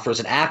garbage offers.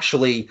 And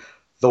actually,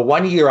 the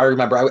one year I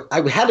remember,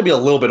 I had to be a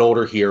little bit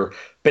older here,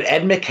 but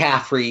Ed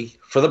McCaffrey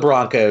for the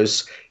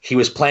Broncos, he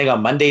was playing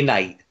on Monday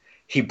night.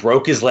 He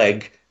broke his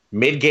leg.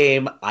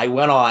 Mid-game, I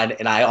went on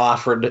and I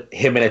offered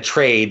him in a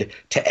trade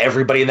to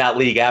everybody in that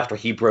league after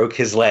he broke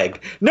his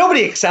leg.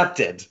 Nobody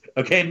accepted,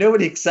 okay?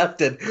 Nobody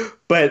accepted.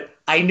 But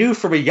I knew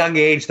from a young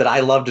age that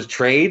I loved to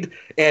trade,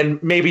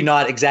 and maybe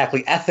not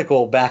exactly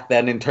ethical back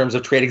then in terms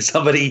of trading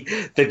somebody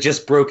that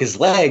just broke his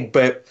leg.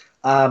 But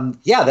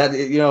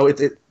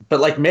but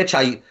like Mitch,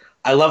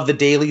 I love the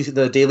daily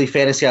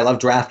fantasy. I love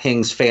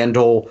DraftKings,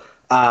 FanDuel.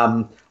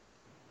 I'm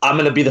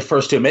going to be the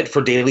first to admit,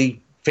 for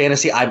daily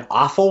fantasy, I'm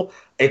awful.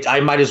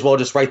 I might as well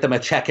just write them a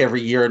check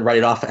every year and write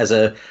it off as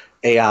a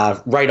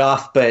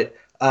write-off. But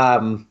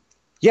and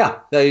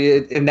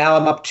now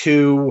I'm up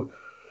to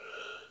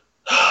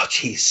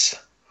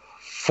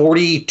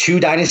 42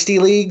 dynasty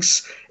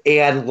leagues.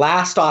 And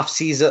last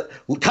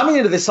coming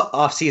into this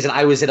offseason,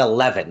 I was at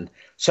 11.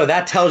 So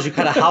that tells you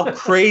kind of how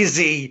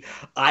crazy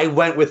I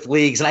went with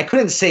leagues. And I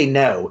couldn't say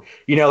no.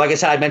 Like I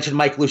said, I mentioned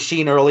Mike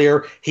Lucine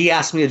earlier. He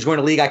asked me to join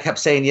a league. I kept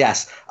saying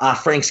yes.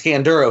 Frank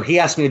Scanduro, he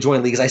asked me to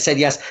join leagues. I said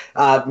yes.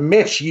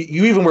 Mitch,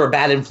 you even were a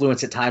bad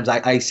influence at times.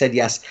 I said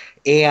yes.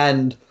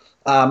 And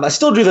I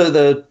still do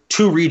the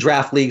 2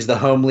 redraft leagues, the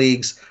home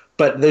leagues,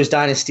 but those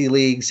dynasty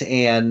leagues.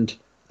 And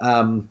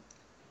that's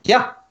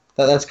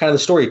kind of the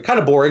story. Kind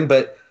of boring,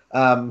 but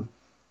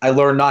I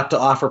learned not to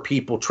offer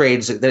people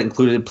trades that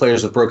included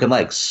players with broken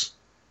legs.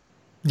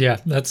 Yeah,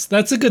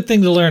 that's a good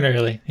thing to learn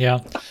early. Yeah.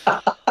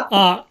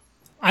 I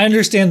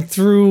understand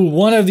through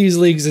one of these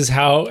leagues is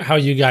how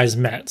you guys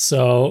met.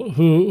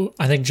 So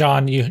I think,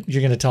 John, you're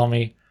going to tell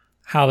me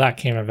how that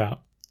came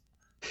about.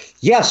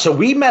 Yeah, so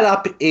we met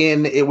up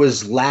it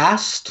was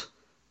last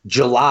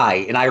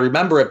July, and I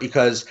remember it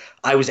because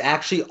I was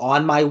actually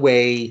on my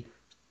way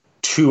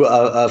to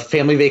a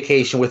family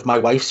vacation with my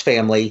wife's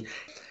family,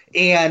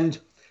 and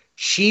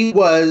she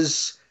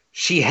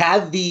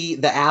had the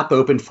app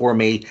open for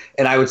me,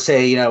 and I would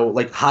say,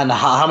 like,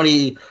 how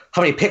many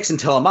picks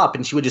until I'm up,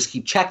 and she would just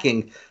keep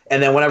checking.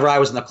 And then whenever I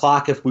was on the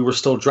clock, if we were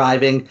still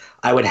driving,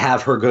 I would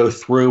have her go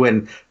through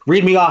and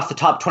read me off the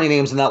top 20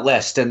 names in that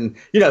list. And,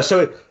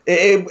 so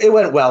it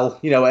went well,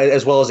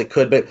 as well as it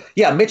could. But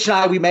yeah, Mitch and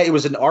I, we met. It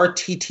was an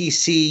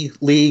RTTC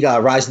league,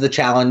 Rise of the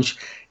Challenge.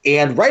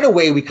 And right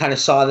away, we kind of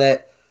saw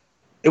that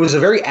it was a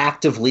very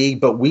active league,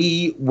 but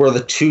we were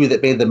the two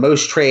that made the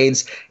most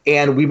trades.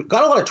 And we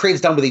got a lot of trades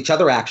done with each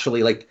other,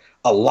 actually, like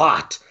a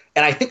lot.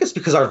 And I think it's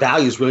because our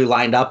values really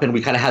lined up and we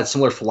kind of had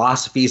similar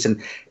philosophies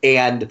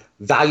and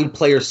valued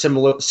players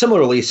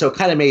similarly. So it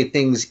kind of made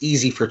things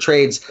easy for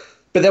trades.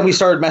 But then we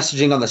started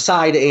messaging on the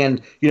side, and,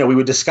 we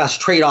would discuss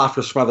trade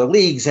offers from other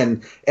leagues.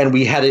 And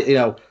we had,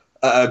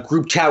 a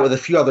group chat with a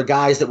few other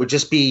guys that would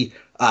just be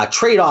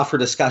trade offer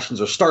discussions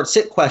or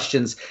start-sit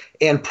questions.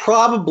 And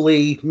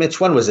probably,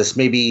 Mitch, when was this?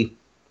 Maybe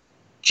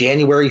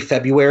January,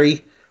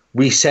 February?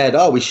 We said,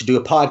 we should do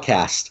a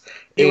podcast.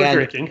 You were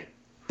drinking.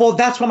 Well,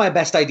 that's when my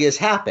best ideas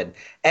happen.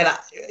 And,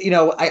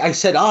 I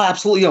said,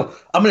 absolutely,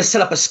 I'm going to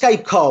set up a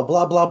Skype call,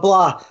 blah, blah,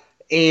 blah.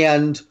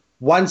 And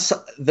once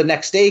the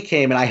next day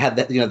came and I had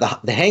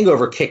the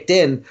hangover kicked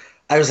in,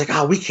 I was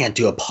like, we can't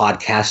do a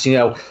podcast.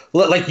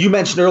 Like you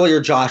mentioned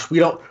earlier, Josh, we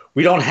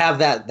don't have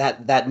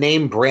that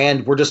name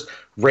brand. We're just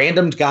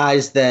random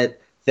guys that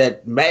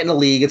met in a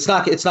league. It's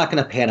not going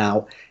to pan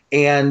out.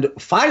 And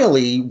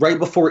finally, right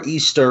before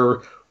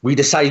Easter, we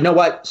decided, you know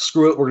what,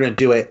 screw it, we're going to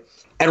do it.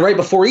 And right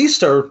before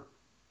Easter,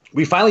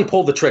 we finally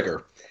pulled the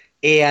trigger,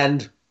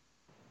 and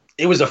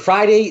it was a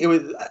Friday.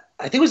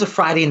 I think it was a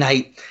Friday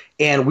night,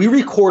 and we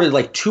recorded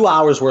like 2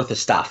 hours worth of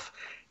stuff,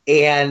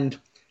 and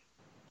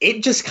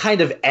it just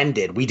kind of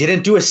ended. We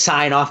didn't do a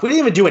sign off. We didn't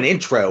even do an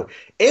intro.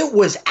 It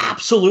was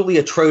absolutely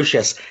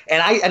atrocious.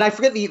 And I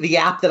forget the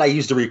app that I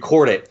used to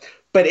record it,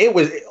 but it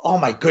was, oh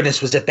my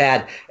goodness, was it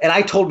bad? And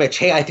I told Mitch,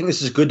 hey, I think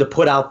this is good to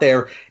put out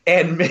there.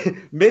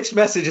 And Mitch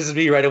messages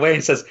me right away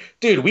and says,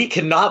 dude, we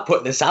cannot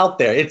put this out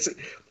there.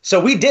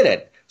 So we did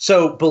it.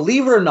 So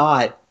believe it or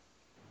not,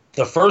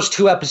 the first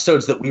 2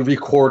 episodes that we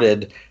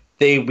recorded,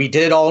 we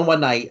did it all in one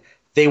night.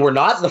 They were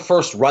not the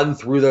first run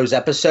through those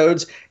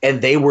episodes,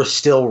 and they were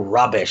still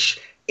rubbish.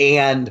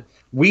 And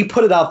we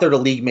put it out there to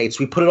league mates.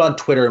 We put it on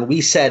Twitter, and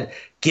we said,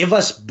 give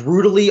us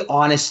brutally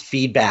honest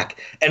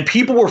feedback. And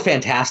people were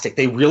fantastic.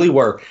 They really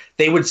were.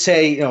 They would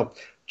say,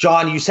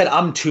 John, you said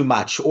I'm too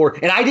much.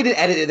 And I didn't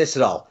edit this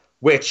at all,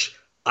 which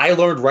I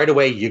learned right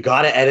away. You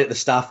got to edit the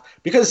stuff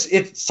because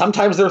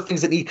sometimes there are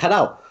things that need cut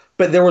out.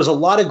 But there was a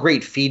lot of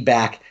great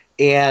feedback,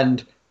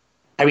 and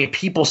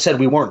people said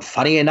we weren't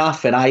funny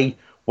enough, and I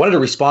wanted to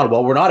respond,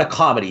 well, we're not a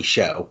comedy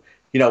show.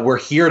 We're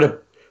here to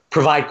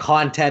provide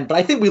content, but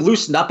I think we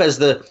loosened up as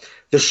the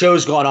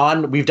show's gone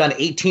on. We've done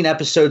 18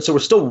 episodes, so we're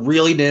still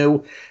really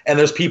new, and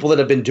there's people that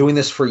have been doing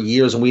this for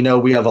years, and we know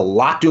we have a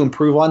lot to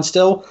improve on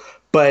still.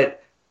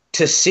 But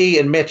to see,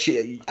 and Mitch,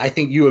 I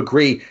think you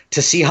agree,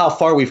 to see how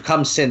far we've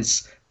come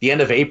since the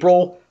end of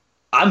April,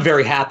 I'm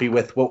very happy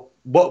with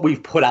what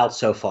we've put out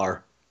so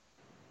far.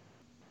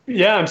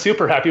 Yeah, I'm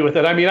super happy with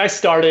it. I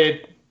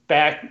started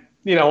back,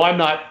 I'm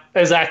not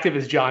as active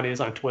as John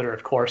is on Twitter,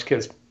 of course,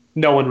 because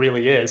no one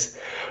really is.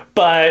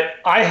 But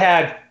I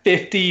had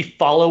 50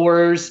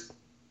 followers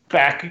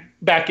back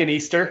in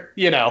Easter.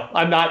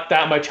 I'm not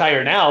that much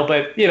higher now,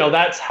 but,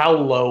 that's how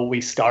low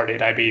we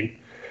started.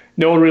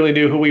 No one really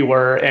knew who we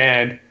were,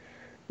 and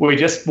we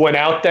just went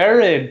out there.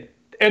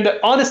 And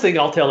the honest thing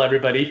I'll tell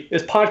everybody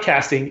is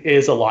podcasting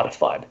is a lot of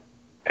fun.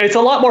 It's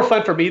a lot more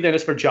fun for me than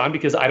it's for John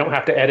because I don't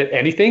have to edit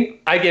anything.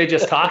 I get to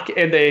just talk,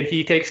 and then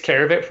he takes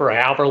care of it for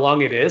however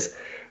long it is.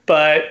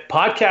 But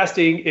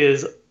podcasting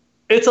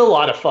it's a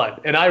lot of fun,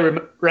 and I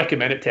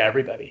recommend it to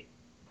everybody.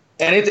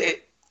 And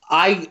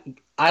I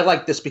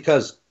like this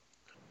because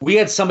we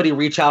had somebody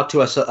reach out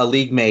to us, a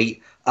league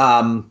mate.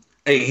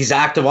 He's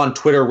active on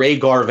Twitter, Ray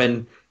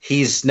Garvin.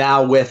 He's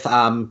now with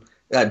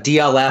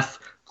DLF.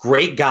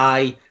 Great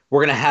guy. We're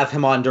going to have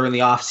him on during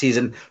the off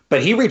season,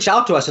 but he reached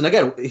out to us. And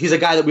again, he's a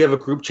guy that we have a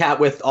group chat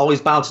with,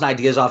 always bouncing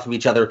ideas off of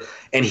each other.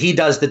 And he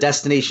does the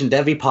Destination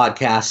Devy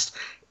podcast.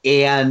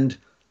 And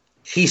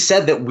he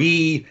said that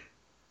we,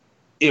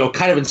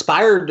 kind of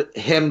inspired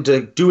him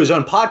to do his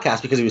own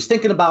podcast because he was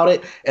thinking about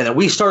it. And then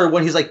we started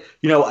when he's like,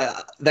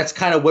 that's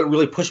kind of what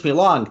really pushed me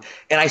along.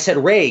 And I said,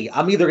 Ray,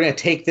 I'm either going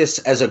to take this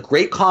as a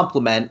great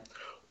compliment,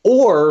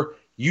 or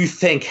you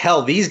think,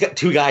 hell, these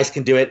 2 guys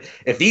can do it.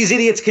 If these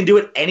idiots can do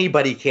it,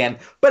 anybody can.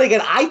 But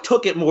again, I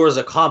took it more as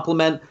a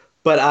compliment.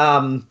 But,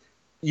 I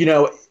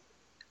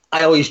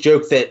always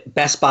joke that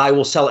Best Buy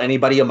will sell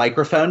anybody a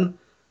microphone.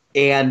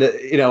 And,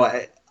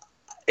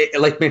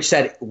 like Mitch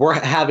said, we're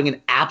having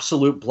an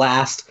absolute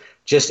blast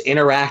just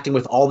interacting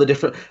with all the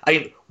different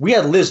 – we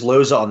had Liz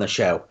Loza on the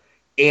show.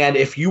 And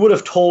if you would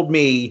have told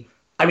me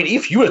 –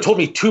 if you would have told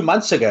me 2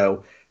 months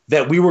ago –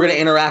 that we were going to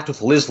interact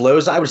with Liz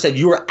Loza, I would have said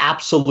you were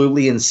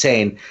absolutely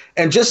insane.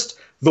 And just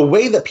the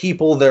way that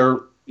people, they're,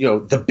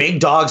 the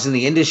big dogs in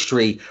the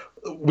industry,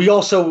 we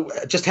also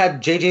just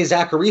had JJ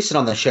Zacharyson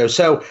on the show.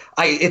 So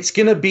it's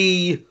going to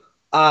be,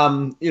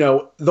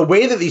 the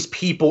way that these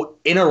people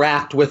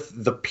interact with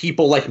the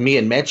people like me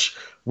and Mitch.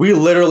 We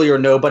literally are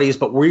nobodies,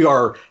 but we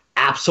are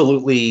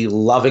absolutely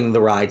loving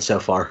the ride so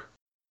far.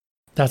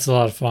 That's a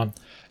lot of fun.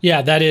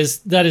 Yeah, that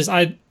is,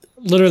 I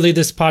literally,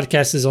 this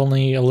podcast is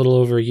only a little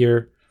over a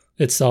year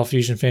itself,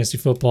 Fusion Fantasy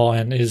Football,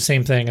 and it's the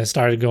same thing. I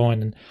started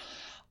going and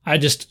I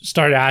just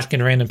started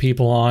asking random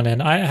people on,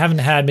 and I haven't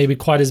had maybe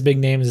quite as big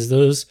names as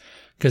those,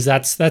 because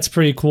that's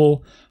pretty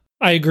cool.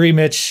 I agree,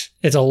 Mitch.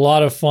 It's a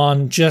lot of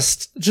fun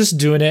just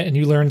doing it, and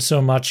you learn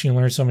so much. You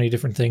learn so many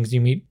different things.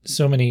 You meet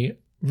so many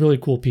really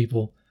cool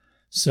people.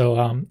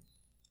 So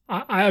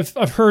I've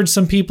heard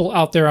some people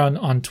out there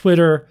on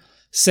Twitter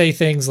say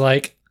things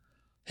like,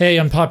 hey,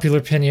 unpopular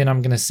opinion,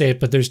 I'm going to say it,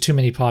 but there's too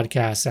many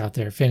podcasts out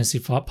there, fantasy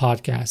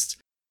podcasts.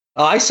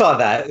 Oh, I saw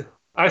that.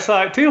 I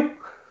saw it too.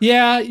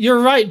 Yeah,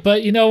 you're right.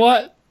 But you know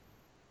what?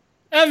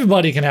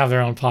 Everybody can have their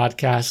own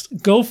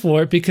podcast. Go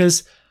for it,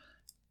 because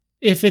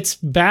if it's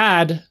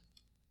bad,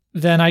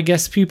 then I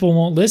guess people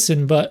won't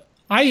listen. But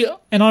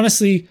and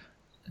honestly,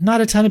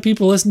 not a ton of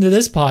people listen to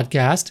this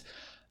podcast.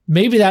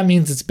 Maybe that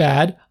means it's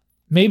bad.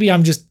 Maybe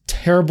I'm just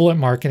terrible at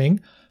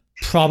marketing.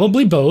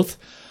 Probably both.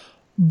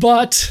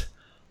 But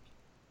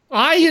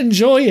I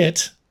enjoy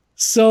it,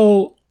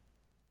 so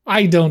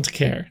I don't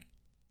care.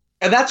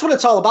 And that's what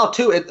it's all about,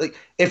 too.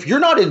 If you're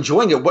not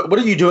enjoying it, what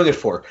are you doing it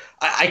for?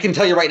 I can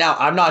tell you right now,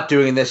 I'm not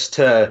doing this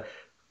to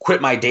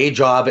quit my day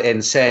job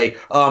and say,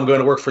 oh, I'm going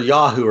to work for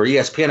Yahoo or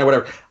ESPN or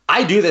whatever.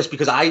 I do this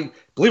because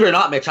believe it or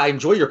not, Mitch, I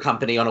enjoy your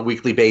company on a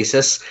weekly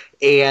basis.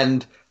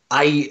 And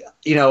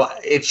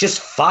it's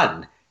just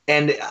fun.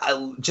 And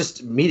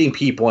just meeting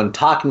people and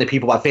talking to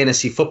people about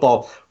fantasy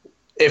football.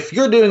 If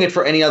you're doing it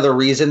for any other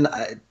reason,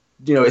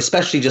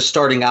 especially just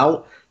starting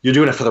out, you're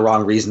doing it for the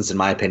wrong reasons, in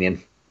my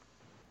opinion.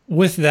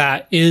 With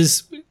that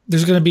there's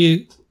going to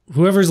be,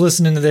 whoever's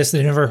listening to this,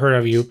 they never heard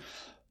of you.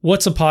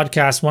 What's a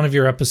podcast, one of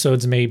your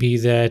episodes maybe,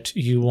 that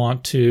you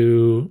want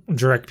to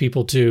direct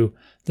people to,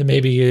 that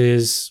maybe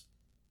is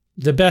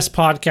the best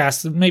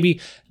podcast,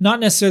 maybe not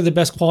necessarily the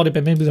best quality,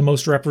 but maybe the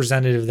most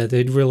representative, that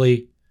they'd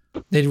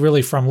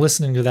really from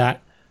listening to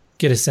that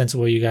get a sense of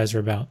what you guys are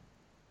about?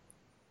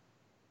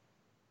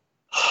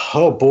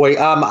 Oh boy.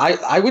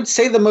 I would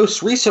say the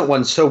most recent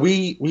one. So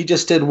we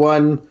just did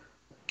one.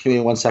 Give me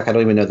 1 sec. I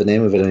don't even know the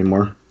name of it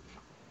anymore.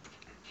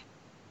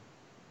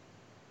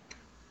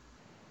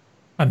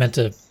 I meant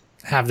to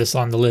have this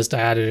on the list. I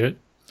added it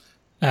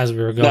as we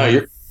were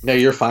going. No,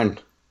 you're fine.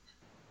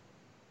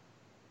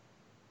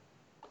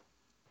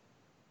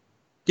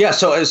 Yeah,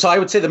 so I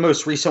would say the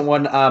most recent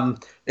one,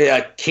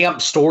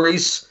 Camp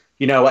Stories.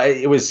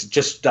 It was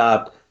just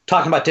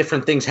talking about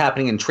different things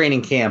happening in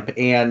training camp,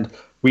 and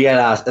we had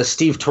a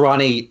Steve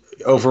Tarani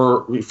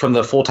over from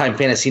the Full Time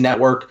Fantasy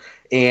Network,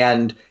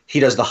 and he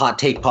does the Hot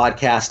Take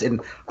podcast.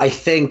 And I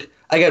think,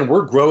 again,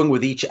 we're growing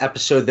with each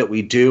episode that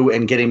we do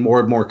and getting more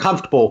and more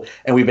comfortable.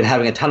 And we've been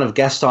having a ton of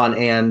guests on.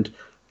 And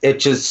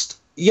it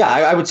just,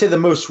 I would say the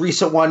most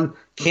recent one,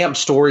 Camp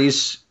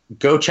Stories.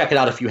 Go check it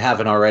out if you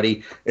haven't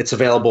already. It's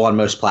available on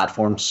most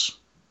platforms.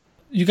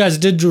 You guys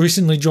did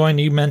recently join,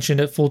 you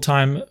mentioned it, Full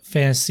Time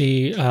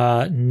Fantasy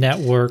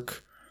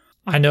Network.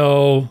 I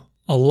know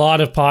a lot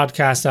of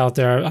podcasts out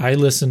there I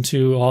listen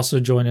to also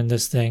join in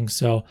this thing.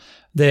 So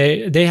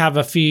they have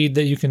a feed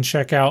that you can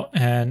check out,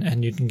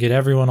 and you can get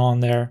everyone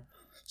on there.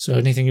 So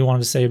anything you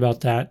wanted to say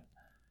about that,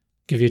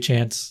 give you a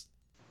chance.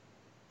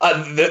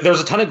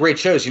 There's a ton of great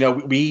shows.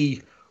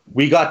 We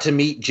got to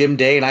meet Jim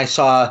Day, and I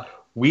saw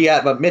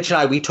Mitch and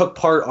I, we took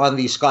part on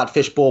the Scott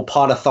Fishbowl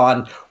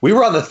Podathon. We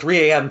were on the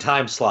 3 a.m.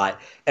 time slot.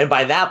 And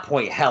by that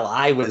point, hell,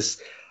 I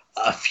was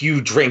a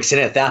few drinks in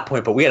at that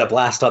point, but we had a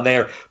blast on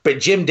there. But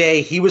Jim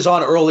Day, he was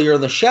on earlier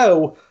in the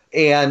show,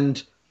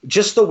 and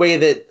just the way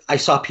that I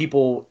saw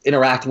people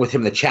interacting with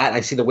him in the chat, and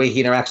I see the way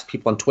he interacts with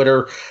people on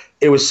Twitter,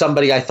 it was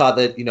somebody I thought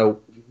that,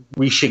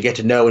 we should get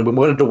to know, and we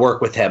wanted to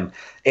work with him.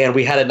 And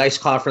we had a nice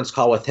conference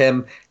call with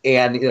him.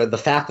 And, the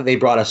fact that they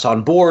brought us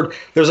on board,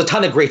 there's a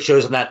ton of great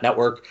shows on that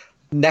network.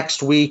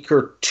 Next week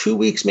or 2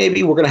 weeks,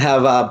 maybe, we're going to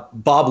have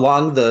Bob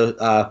Long,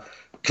 the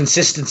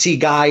consistency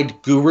guide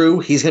guru.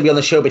 He's going to be on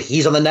the show, but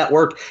he's on the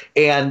network.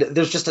 And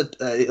there's just,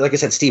 like I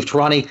said, Steve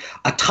Tarani,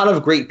 a ton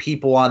of great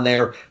people on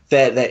there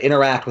that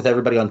interact with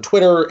everybody on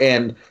Twitter.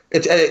 And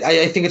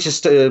I think it's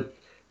just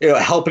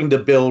helping to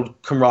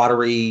build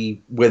camaraderie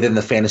within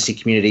the fantasy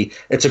community.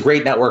 It's a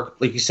great network.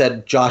 Like you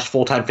said, Josh,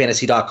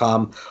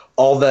 fulltimefantasy.com.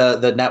 All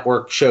the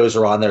network shows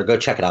are on there. Go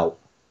check it out.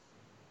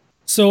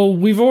 So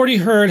we've already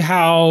heard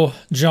how,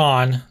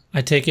 John,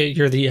 I take it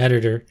you're the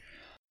editor.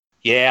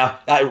 Yeah,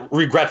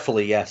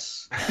 regretfully,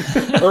 yes.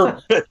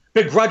 Or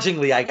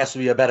begrudgingly, I guess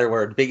would be a better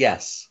word, but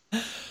yes.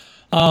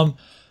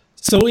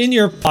 So in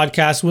your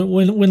podcast,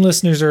 when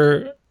listeners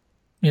are,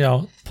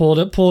 pull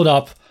it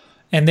up,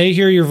 and they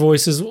hear your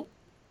voices,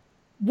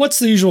 what's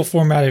the usual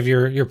format of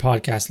your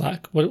podcast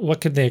like?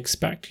 What could they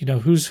expect?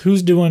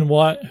 Who's doing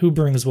what? Who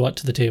brings what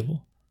to the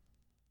table?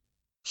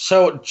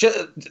 So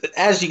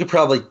as you could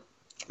probably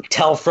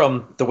tell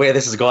from the way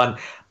this has gone,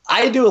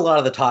 I do a lot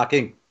of the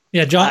talking.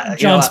 Yeah,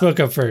 John spoke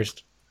up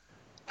first.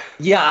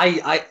 Yeah,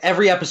 I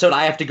every episode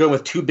I have to go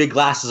with 2 big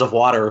glasses of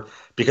water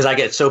because I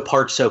get so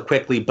parched so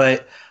quickly.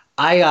 But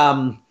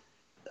I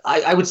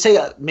would say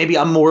maybe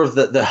I'm more of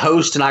the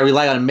host, and I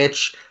rely on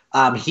Mitch.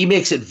 He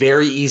makes it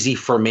very easy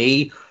for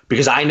me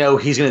because I know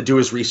he's going to do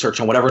his research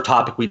on whatever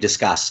topic we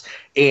discuss,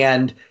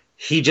 and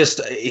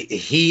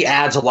he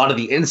adds a lot of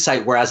the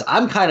insight. Whereas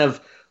I'm kind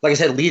of, like I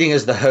said, leading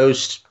as the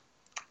host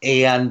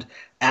and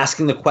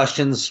asking the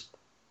questions,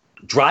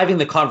 driving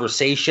the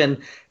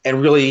conversation,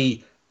 and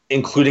really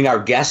including our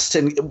guests.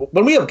 And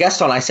when we have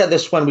guests on, I said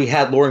this when we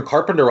had Lauren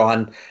Carpenter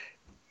on,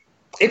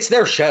 it's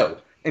their show.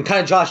 And kind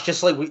of, Josh,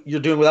 just like you're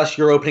doing with us,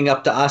 you're opening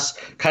up to us,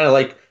 kind of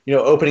like,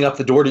 opening up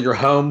the door to your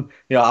home.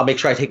 I'll make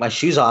sure I take my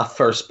shoes off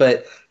first.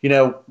 But,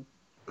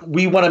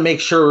 we want to make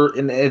sure,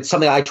 and it's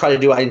something I try to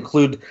do, I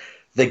include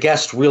the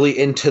guest really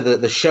into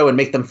the show and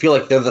make them feel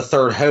like they're the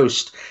third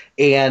host.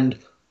 And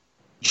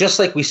just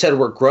like we said,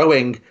 we're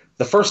growing.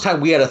 The first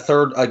time we had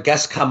a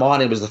guest come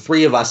on, it was the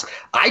 3 of us.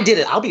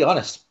 I'll be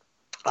honest,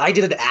 I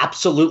did an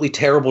absolutely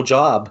terrible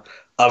job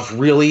of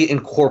really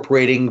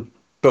incorporating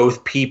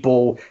both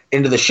people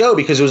into the show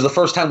because it was the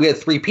first time we had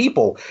 3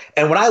 people.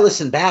 And when I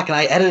listened back and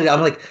I edited it,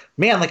 I'm like,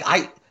 man, like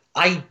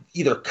I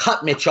either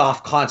cut Mitch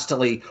off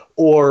constantly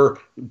or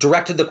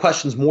directed the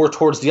questions more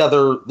towards the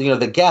other,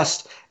 the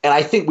guest. And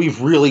I think we've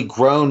really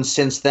grown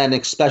since then,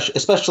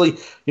 especially,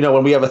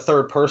 when we have a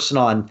third person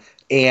on.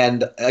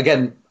 And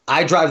again,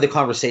 I drive the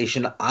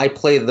conversation. I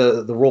play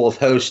the role of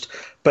host,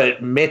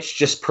 but Mitch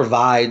just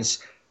provides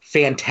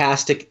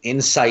fantastic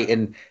insight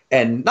and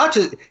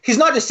he's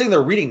not just sitting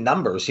there reading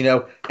numbers,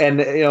 and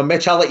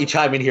Mitch, I'll let you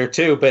chime in here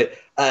too, but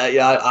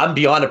I'm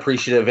beyond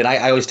appreciative. And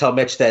I always tell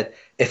Mitch that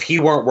if he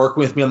weren't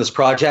working with me on this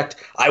project,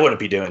 I wouldn't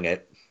be doing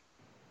it.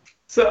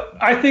 So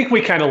I think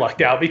we kind of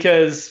lucked out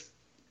because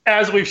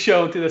as we've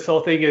shown through this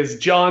whole thing is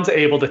John's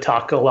able to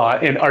talk a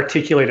lot and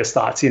articulate his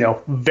thoughts,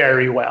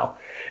 very well.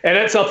 And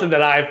that's something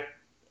that I've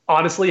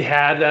honestly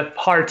had a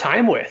hard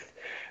time with.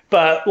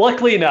 But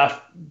luckily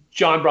enough,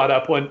 John brought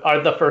up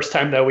the first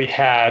time that we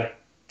had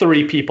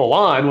 3 people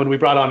on, when we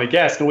brought on a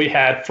guest, and we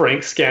had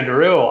Frank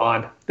Scandaruo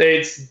on.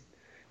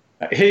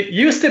 He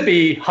used to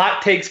be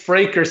Hot Takes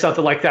Frank or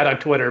something like that on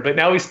Twitter, but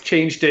now he's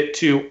changed it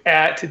to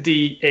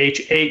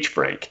 @DHH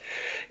Frank.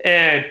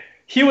 And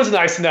he was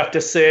nice enough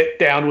to sit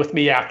down with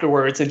me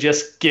afterwards and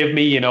just give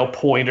me,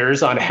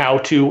 pointers on how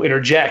to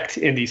interject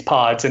in these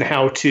pods and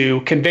how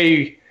to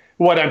convey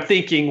what I'm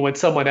thinking when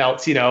someone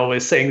else,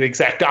 is saying the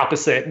exact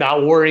opposite,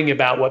 not worrying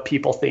about what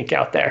people think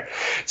out there.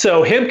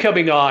 So him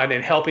coming on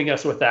and helping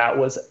us with that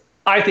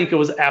I think it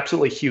was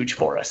absolutely huge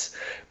for us.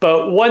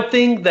 But one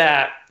thing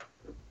that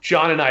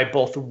John and I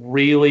both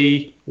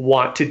really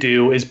want to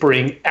do is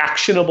bring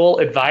actionable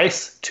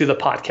advice to the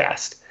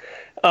podcast.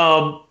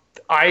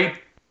 I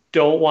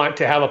don't want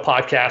to have a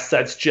podcast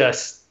that's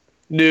just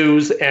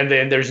news and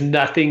then there's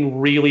nothing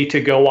really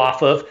to go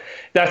off of.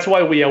 That's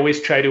why we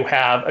always try to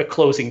have a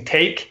closing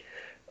take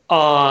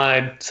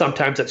on,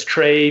 sometimes it's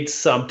trades,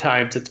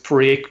 sometimes it's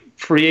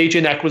free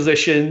agent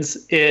acquisitions.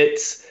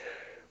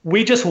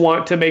 We just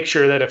want to make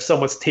sure that if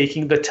someone's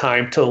taking the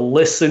time to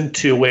listen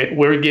to it,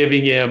 we're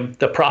giving him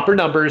the proper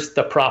numbers,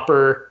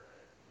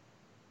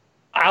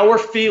 our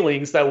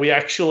feelings that we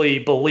actually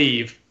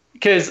believe.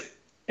 Because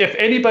if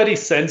anybody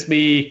sends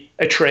me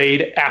a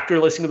trade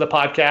after listening to the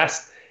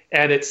podcast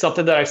and it's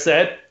something that I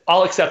said,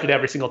 I'll accept it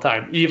every single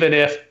time, even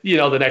if,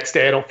 the next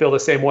day I don't feel the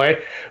same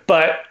way.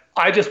 But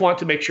I just want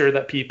to make sure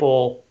that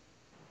people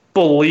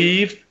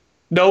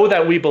know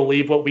that we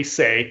believe what we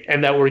say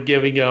and that we're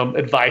giving them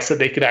advice that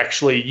they could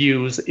actually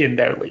use in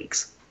their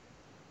leagues.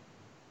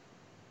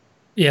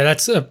 Yeah,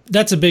 that's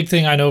a big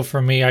thing I know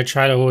for me. I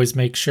try to always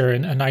make sure,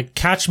 and I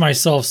catch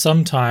myself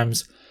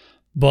sometimes,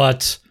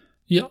 but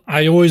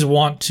I always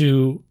want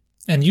to,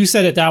 and you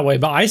said it that way,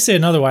 but I say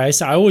another way.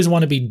 I always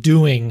want to be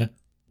doing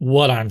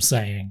what I'm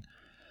saying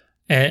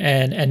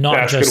and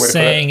not just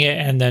saying it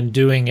and then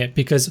doing it,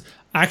 because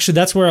actually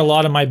that's where a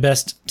lot of my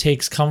best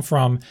takes come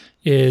from,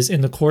 is in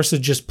the course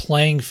of just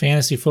playing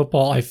fantasy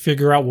football. I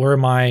figure out where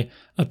my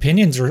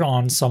opinions are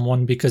on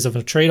someone because of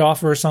a trade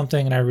offer or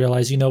something, and I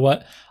realize,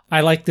 what, I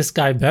like this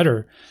guy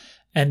better.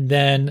 And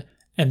then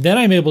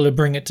I'm able to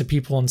bring it to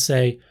people and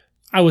say,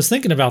 I was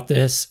thinking about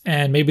this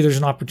and maybe there's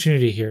an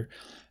opportunity here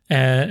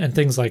and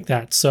things like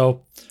that.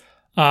 So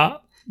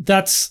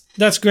that's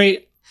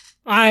great.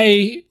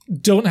 I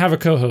don't have a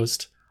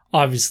co-host,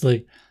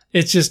 obviously.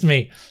 It's just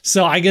me.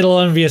 So I get a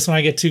little envious when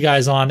I get 2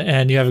 guys on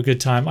and you have a good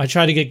time. I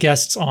try to get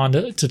guests on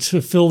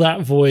to fill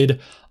that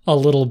void a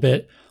little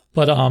bit.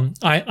 But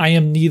I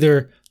am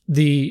neither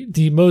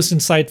the most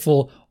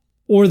insightful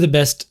or the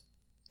best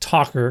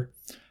talker.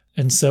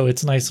 And so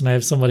it's nice when I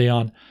have somebody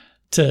on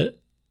to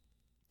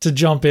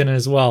jump in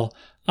as well.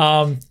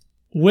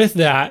 With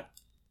that,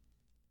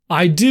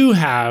 I do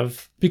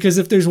have, because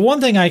if there's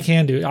one thing I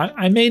can do,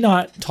 I may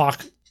not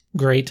talk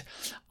great.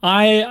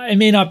 I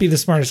may not be the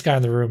smartest guy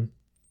in the room.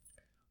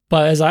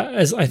 But as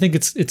I think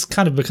it's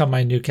kind of become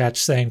my new catch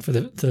saying for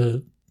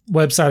the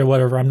website or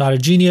whatever, I'm not a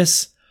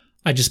genius.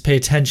 I just pay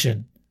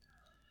attention.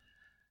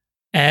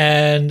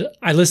 And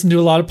I listen to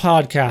a lot of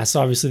podcasts.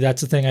 Obviously,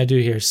 that's the thing I do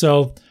here.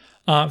 So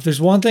if there's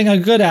one thing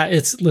I'm good at,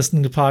 it's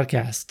listening to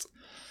podcasts.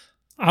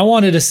 I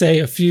wanted to say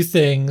a few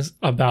things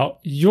about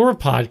your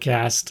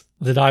podcast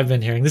that I've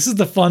been hearing. This is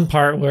the fun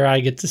part where I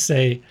get to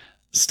say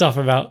stuff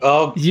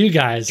about you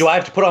guys. Do I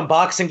have to put on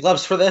boxing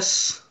gloves for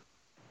this?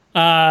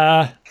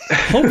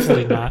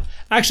 Hopefully not.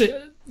 Actually,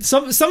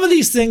 some of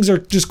these things are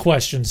just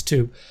questions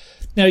too.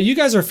 Now, you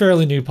guys are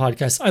fairly new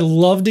podcasts. I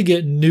love to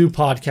get new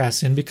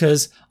podcasts in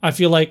because I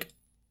feel like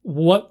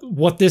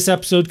what this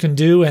episode can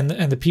do and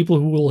the people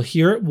who will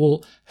hear it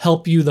will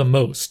help you the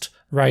most,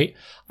 right?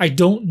 I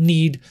don't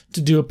need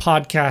to do a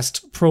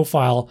podcast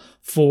profile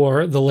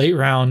for the Late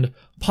Round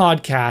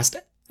podcast.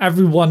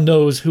 Everyone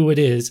knows who it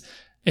is.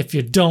 If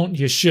you don't,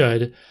 you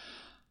should.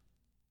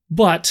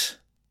 But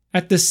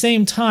at the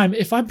same time,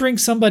 if I bring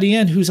somebody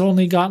in who's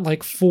only got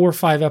like 4 or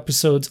 5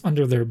 episodes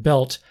under their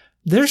belt,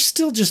 they're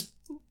still just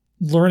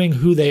learning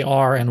who they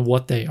are and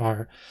what they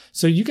are.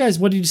 So you guys,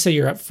 what did you say?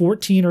 You're at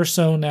 14 or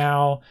so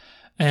now,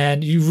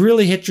 and you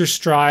really hit your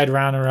stride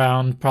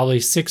around probably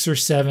 6 or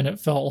 7, it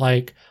felt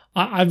like.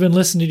 I've been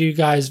listening to you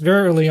guys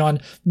very early on.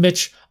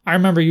 Mitch, I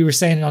remember you were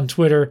saying on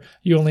Twitter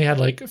you only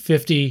had like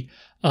 50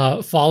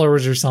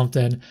 followers or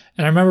something. And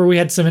I remember we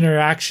had some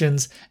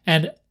interactions,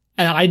 and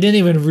I didn't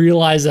even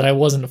realize that I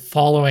wasn't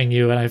following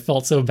you, and I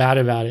felt so bad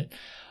about it.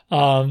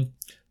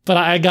 But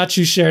I got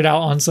you shared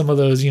out on some of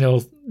those,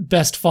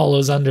 best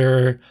follows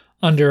under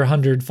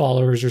 100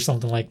 followers or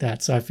something like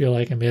that. So I feel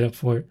like I made up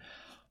for it.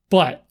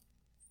 But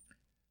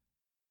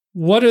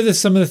what are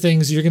some of the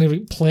things you're going to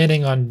be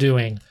planning on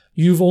doing?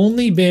 You've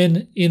only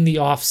been in the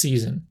off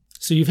season.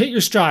 So you've hit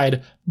your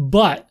stride,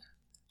 but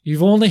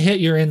you've only hit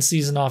your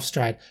in-season off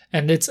stride.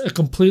 And it's a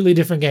completely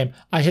different game.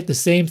 I hit the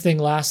same thing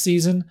last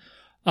season.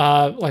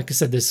 Like I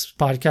said, this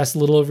podcast is a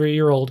little over a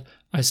year old.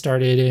 I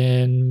started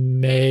in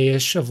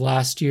May-ish of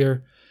last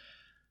year.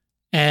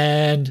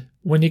 And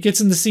when it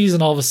gets in the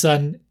season, all of a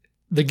sudden,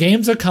 the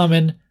games are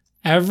coming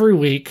every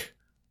week,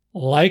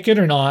 like it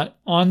or not,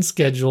 on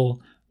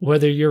schedule,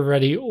 whether you're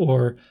ready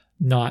or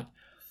not.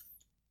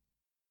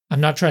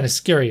 I'm not trying to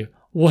scare you.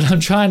 What I'm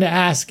trying to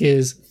ask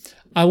is,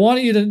 I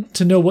want you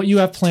to know what you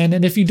have planned.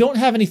 And if you don't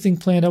have anything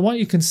planned, I want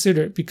you to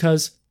consider it,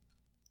 because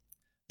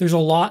there's a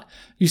lot.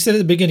 You said at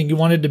the beginning you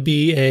wanted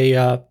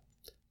to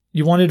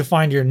you wanted to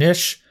find your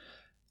niche,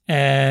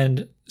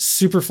 and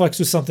Superflex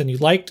was something you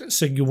liked,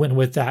 so you went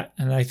with that.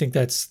 And I think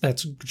that's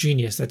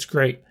genius. That's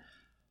great.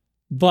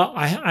 But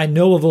I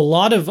know of a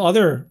lot of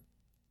other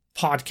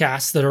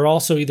podcasts that are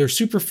also either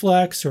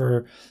Superflex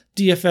or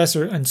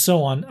DFS and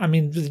so on. I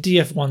mean, the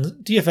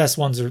DFS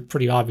ones are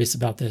pretty obvious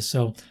about this,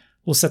 so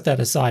we'll set that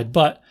aside.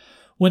 But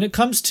when it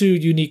comes to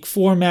unique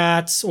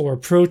formats or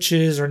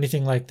approaches or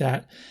anything like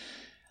that,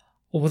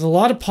 with a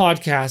lot of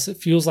podcasts, it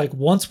feels like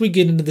once we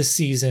get into the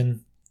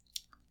season,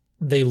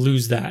 they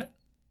lose that.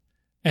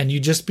 And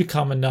you just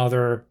become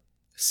another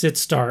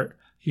sit-start.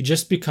 You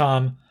just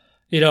become,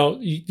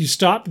 you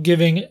stop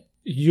giving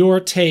your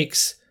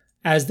takes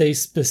as they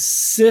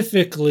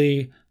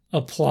specifically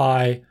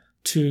apply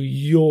to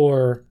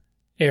your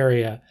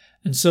area.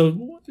 And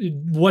so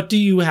what do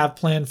you have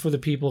planned for the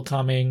people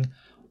coming?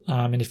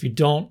 And if you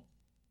don't,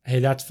 hey,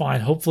 that's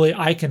fine. Hopefully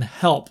I can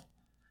help.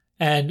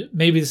 And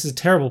maybe this is a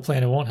terrible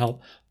plan, it won't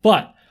help.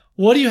 But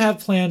what do you have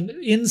planned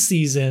in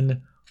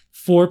season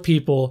for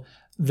people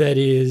that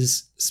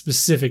is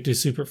specific to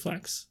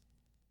Superflex?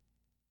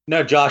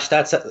 No, Josh,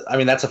 that's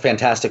a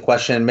fantastic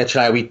question. Mitch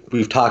and I,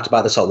 we've talked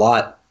about this a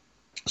lot.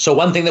 So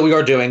one thing that we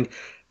are doing,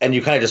 and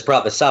you kind of just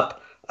brought this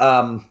up,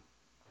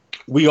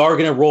 we are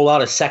going to roll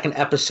out a second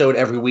episode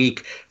every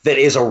week that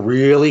is a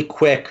really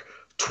quick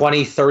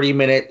 20,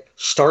 30-minute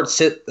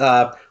start-sit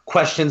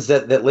questions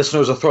that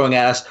listeners are throwing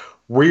at us.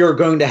 We are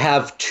going to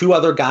have 2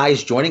 other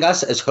guys joining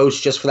us as hosts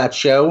just for that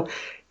show.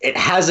 It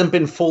hasn't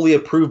been fully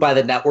approved by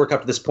the network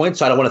up to this point,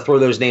 so I don't want to throw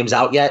those names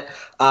out yet.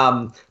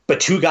 But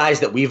 2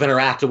 guys that we've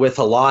interacted with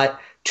a lot,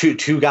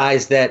 two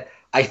guys that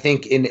I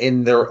think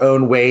in their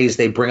own ways,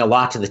 they bring a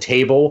lot to the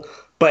table.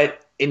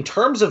 But in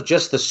terms of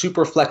just the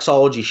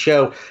Superflexology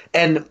show,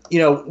 and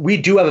we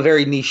do have a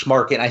very niche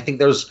market. I think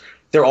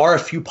there are a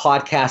few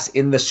podcasts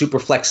in the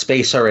Superflex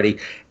space already,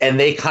 and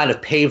they kind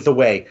of pave the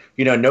way.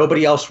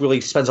 Nobody else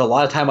really spends a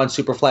lot of time on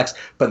Superflex,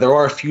 but there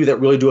are a few that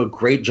really do a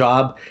great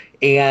job.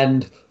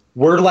 And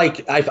we're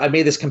like, I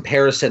made this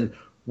comparison.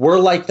 We're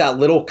like that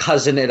little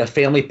cousin at a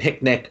family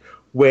picnic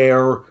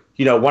where,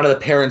 one of the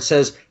parents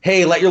says,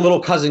 hey, let your little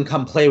cousin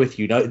come play with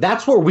you.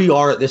 That's where we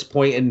are at this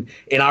point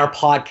in our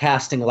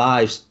podcasting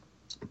lives.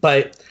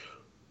 But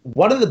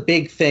one of the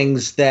big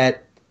things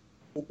that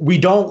we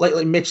don't,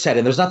 like Mitch said,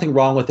 and there's nothing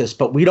wrong with this,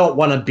 but we don't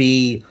want to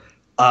be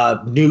a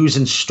news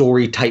and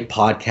story type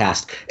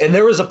podcast. And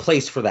there is a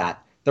place for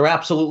that. There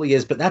absolutely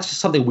is, but that's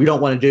just something we don't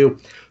want to do.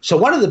 So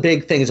one of the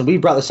big things, and we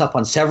brought this up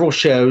on several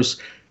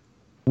shows,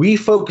 we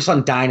focus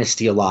on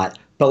Dynasty a lot.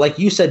 But like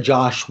you said,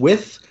 Josh,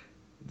 with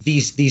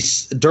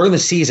these during the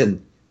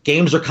season,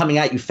 games are coming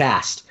at you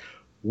fast.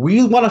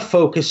 We want to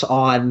focus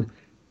on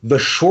the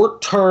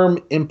short-term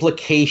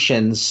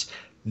implications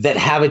that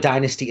have a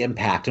dynasty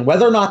impact. And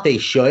whether or not they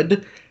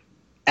should,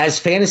 as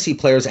fantasy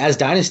players, as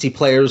dynasty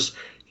players,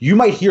 you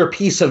might hear a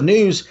piece of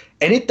news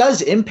and it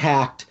does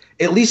impact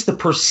at least the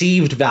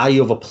perceived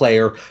value of a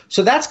player.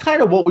 So that's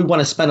kind of what we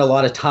want to spend a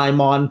lot of time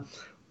on,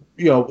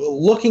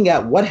 looking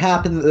at what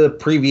happened the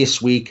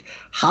previous week,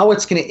 how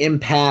it's going to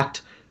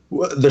impact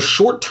the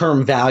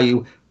short-term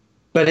value.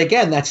 But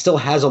again, that still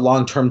has a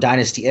long-term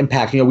dynasty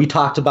impact. We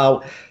talked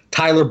about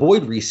Tyler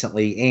Boyd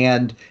recently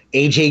and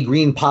AJ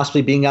Green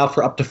possibly being out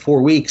for up to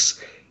 4 weeks.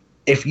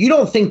 If you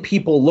don't think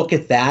people look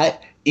at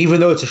that, even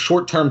though it's a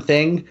short-term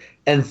thing,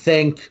 and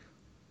think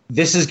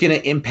this is going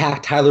to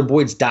impact Tyler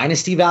Boyd's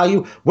dynasty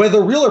value,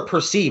 whether real or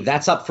perceived,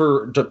 that's up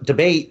for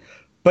debate,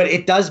 but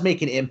it does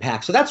make an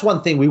impact. So that's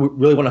one thing we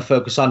really want to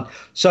focus on.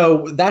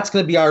 So that's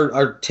going to be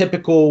our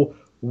typical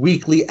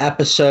weekly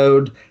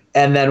episode.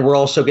 And then we're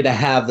also going to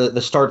have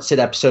the start-sit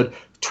episode.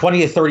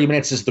 20 to 30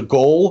 minutes is the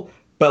goal.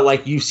 But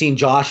like you've seen,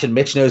 Josh and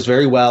Mitch knows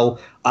very well,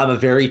 I'm a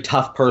very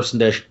tough person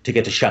to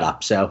get to shut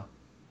up. So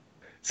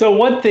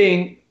one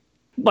thing,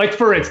 like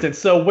for instance,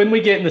 so when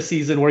we get in the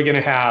season, we're going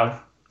to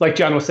have, like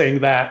John was saying,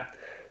 that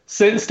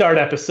sit and start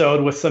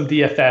episode with some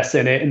DFS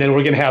in it, and then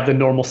we're going to have the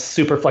normal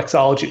super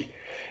flexology.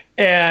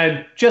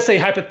 And just say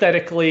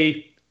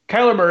hypothetically,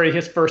 Kyler Murray,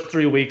 his first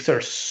 3 weeks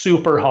are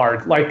super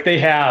hard. Like they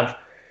have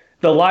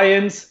the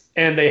Lions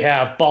and they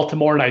have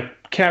Baltimore, and I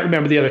can't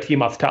remember the other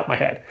team off the top of my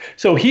head.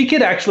 So he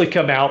could actually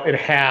come out and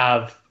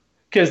have,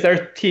 because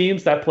they're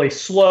teams that play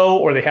slow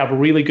or they have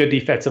really good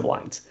defensive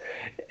lines.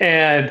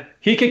 And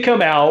he could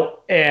come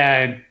out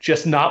and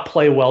just not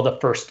play well the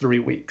first 3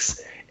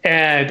 weeks.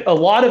 And a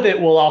lot of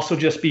it will also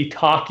just be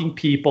talking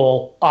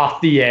people off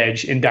the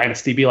edge in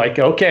Dynasty. Be like,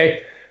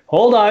 okay,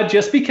 hold on.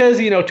 Just because,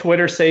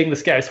 Twitter's saying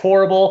this guy's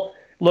horrible,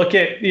 look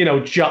at,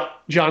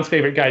 John's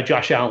favorite guy,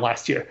 Josh Allen,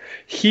 last year.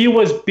 He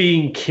was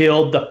being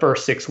killed the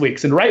first 6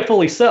 weeks, and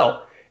rightfully so.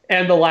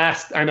 And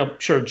I'm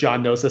sure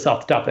John knows this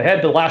off the top of the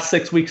head, the last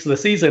 6 weeks of the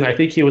season, I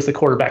think he was the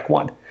quarterback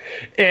one.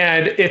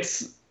 And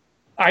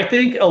I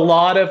think a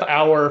lot of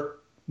our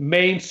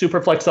main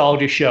super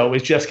flexology show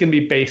is just going to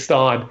be based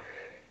on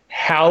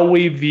how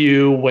we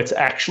view what's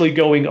actually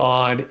going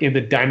on in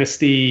a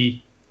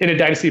dynasty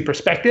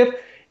perspective,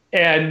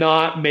 and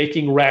not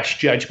making rash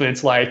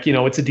judgments like,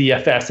 it's a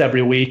DFS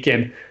every week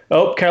and,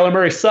 Kyler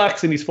Murray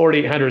sucks and he's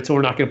 4,800, so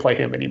we're not going to play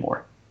him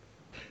anymore.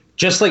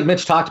 Just like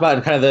Mitch talked about,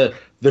 and kind of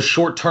the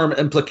short-term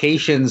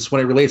implications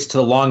when it relates to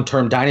the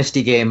long-term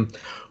dynasty game,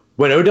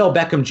 when Odell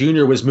Beckham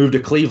Jr. was moved to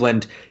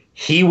Cleveland,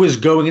 he was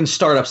going in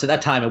startups at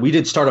that time, and we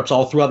did startups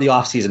all throughout the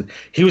offseason.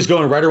 He was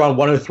going right around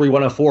 103,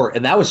 104,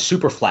 and that was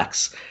super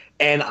flex.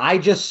 And I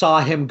just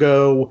saw him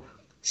go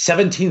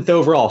 17th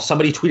overall.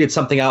 Somebody tweeted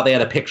something out. They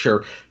had a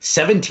picture,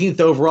 17th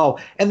overall.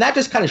 And that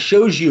just kind of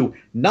shows you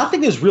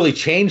nothing has really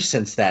changed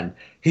since then.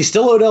 He's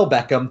still Odell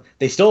Beckham.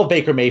 They still have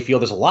Baker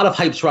Mayfield. There's a lot of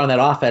hypes around that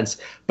offense.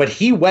 But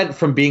he went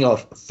from being a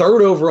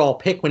 3rd overall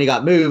pick when he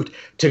got moved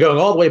to going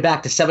all the way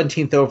back to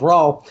 17th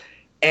overall.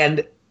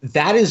 And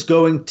that is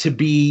going to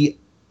be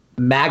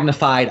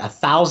magnified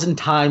 1,000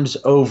 times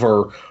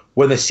over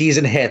when the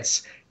season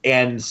hits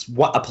and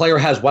a player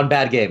has one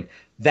bad game.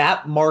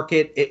 That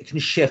market, it can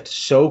shift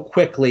so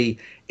quickly.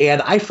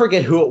 And I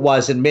forget who it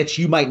was, and Mitch,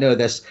 you might know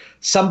this.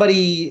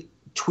 Somebody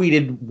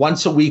tweeted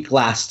once a week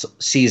last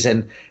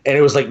season, and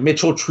it was like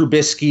Mitchell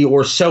Trubisky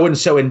or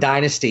so-and-so in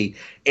Dynasty,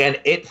 and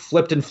it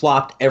flipped and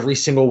flopped every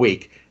single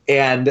week.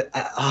 And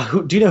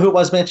do you know who it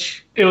was,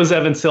 Mitch? It was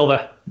Evan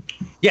Silva.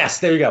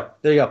 Yes, there you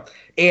go.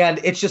 And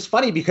it's just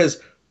funny because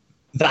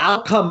the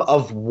outcome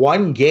of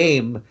one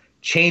game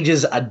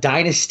changes a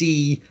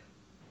Dynasty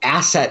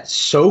asset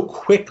so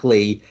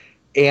quickly.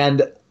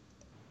 And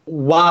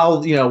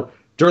while,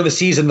 during the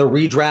season, the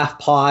redraft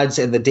pods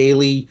and the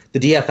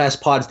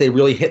DFS pods, they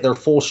really hit their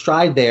full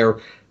stride there,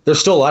 there's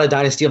still a lot of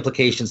dynasty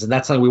implications, and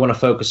that's something we want to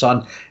focus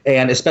on.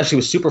 And especially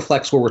with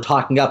Superflex, where we're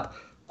talking up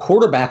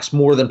quarterbacks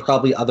more than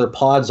probably other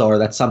pods are,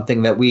 that's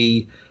something that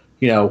we're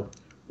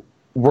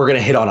going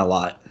to hit on a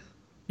lot.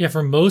 Yeah,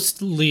 for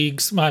most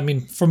leagues,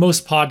 for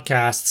most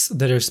podcasts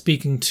that are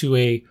speaking to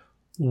a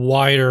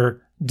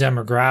wider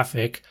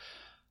demographic,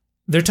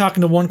 they're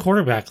talking to one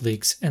quarterback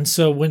leagues. And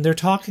so when they're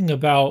talking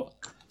about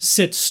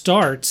sit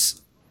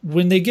starts,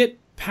 when they get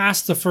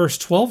past the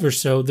first 12 or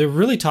so, they're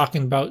really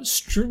talking about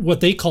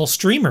what they call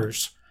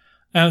streamers.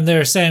 And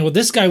they're saying, well,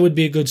 this guy would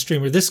be a good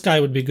streamer. This guy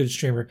would be a good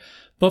streamer.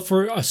 But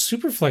for a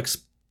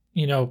Superflex,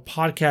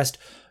 podcast,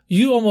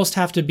 you almost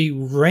have to be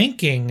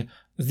ranking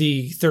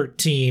the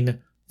 13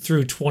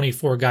 through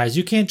 24 guys.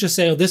 You can't just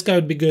say, oh, this guy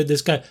would be good,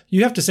 this guy.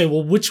 You have to say,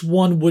 well, which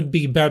one would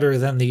be better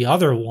than the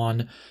other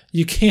one?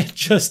 You can't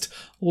just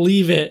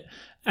leave it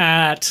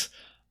at,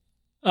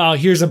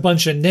 here's a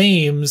bunch of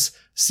names,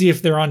 see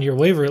if they're on your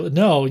waiver.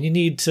 No, you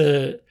need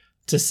to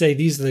say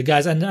these are the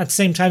guys. And at the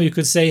same time, you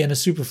could say in a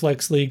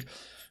Superflex league,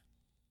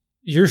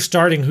 you're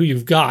starting who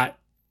you've got.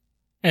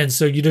 And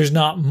so there's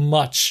not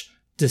much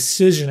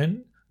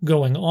decision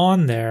going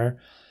on there.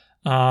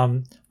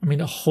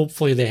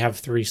 Hopefully they have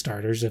 3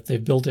 starters if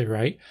they've built it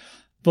right.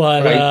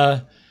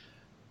 But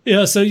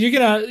right. So you're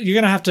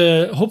gonna have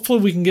to. Hopefully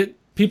we can get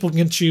people can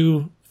get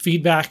you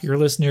feedback, your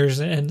listeners,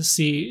 and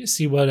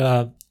see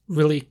what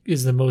really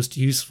is the most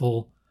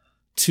useful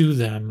to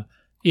them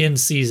in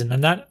season.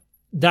 And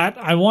that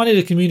I wanted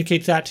to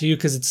communicate that to you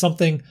because it's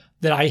something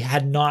that I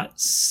had not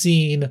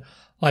seen,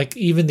 like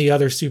even the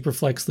other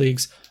Superflex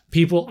leagues.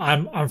 People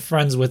I'm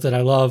friends with that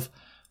I love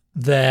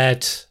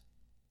that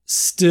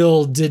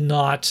still did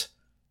not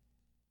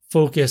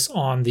focus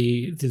on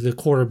the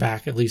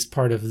quarterback, at least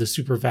part of the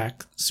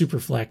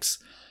Superflex,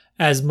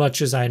 as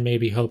much as I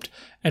maybe hoped.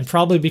 And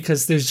probably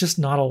because there's just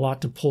not a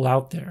lot to pull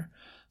out there.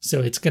 So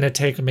it's going to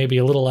take maybe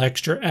a little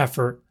extra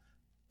effort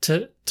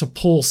to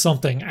pull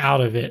something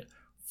out of it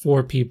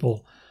for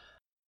people.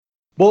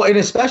 Well, and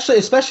especially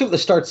with the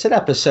start sit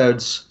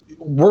episodes,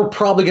 we're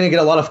probably going to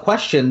get a lot of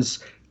questions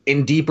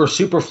in deeper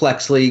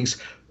Superflex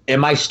leagues.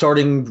 Am I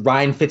starting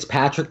Ryan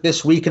Fitzpatrick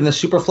this week in the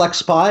Superflex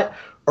spot?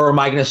 Or am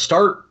I going to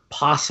start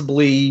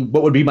possibly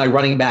what would be my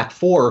running back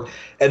 4?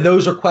 And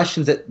those are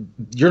questions that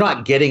you're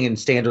not getting in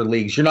standard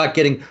leagues. You're not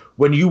getting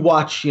when you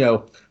watch,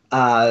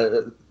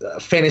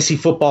 fantasy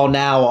football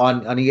now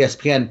on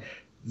ESPN.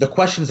 The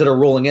questions that are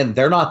rolling in,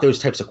 they're not those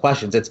types of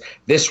questions. It's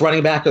this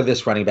running back or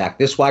this running back,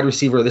 this wide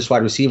receiver or this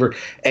wide receiver.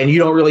 And you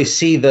don't really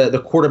see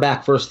the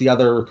quarterback versus the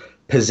other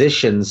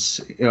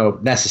positions,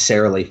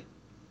 necessarily.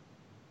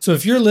 So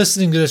if you're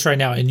listening to this right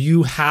now and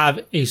you have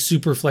a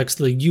Superflex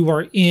league, you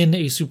are in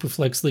a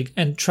Superflex league,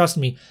 and trust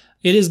me,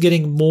 it is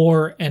getting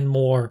more and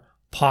more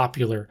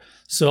popular.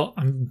 So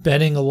I'm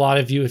betting a lot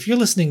of you, if you're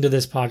listening to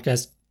this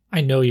podcast,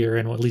 I know you're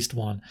in at least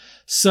one.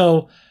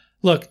 So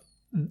look,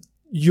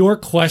 your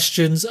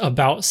questions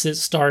about sit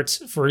starts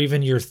for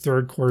even your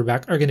third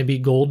quarterback are going to be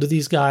gold to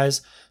these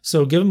guys.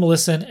 So give them a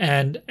listen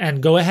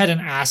and go ahead and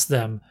ask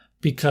them,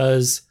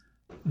 because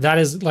that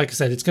is, like I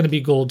said, it's going to be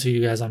gold to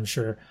you guys, I'm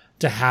sure,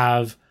 to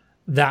have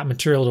that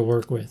material to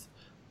work with.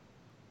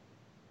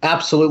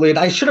 Absolutely. And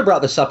I should have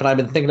brought this up, and I've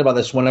been thinking about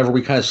this whenever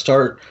we kind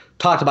of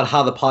talked about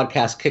how the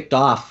podcast kicked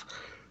off.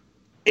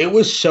 It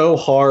was so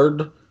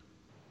hard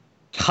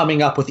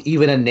coming up with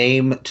even a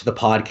name to the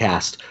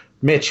podcast.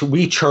 Mitch,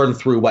 we churned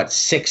through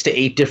 6 to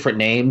 8 different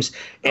names,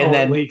 and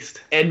then at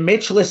least. And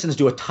Mitch listens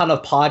to a ton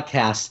of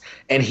podcasts,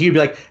 and he'd be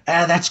like,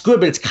 that's good,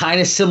 but it's kind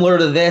of similar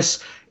to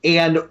this.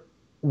 And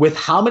with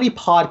how many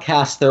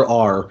podcasts there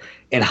are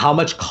and how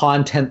much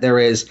content there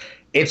is,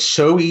 it's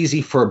so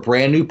easy for a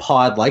brand new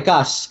pod like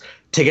us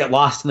to get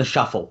lost in the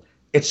shuffle.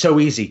 It's so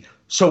easy.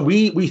 So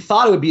we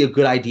thought it would be a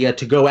good idea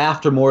to go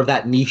after more of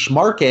that niche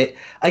market.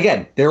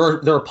 Again, there are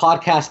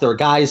podcasts, there are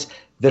guys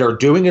that are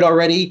doing it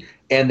already,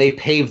 and they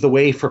paved the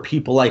way for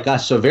people like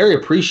us. So very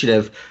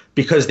appreciative,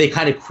 because they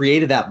kind of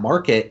created that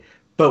market.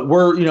 But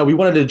we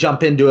wanted to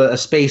jump into a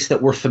space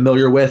that we're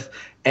familiar with,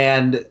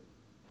 and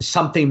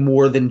something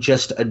more than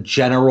just a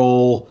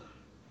general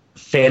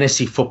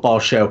fantasy football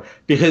show,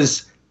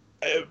 because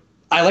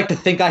I like to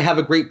think I have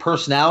a great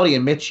personality,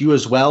 and Mitch, you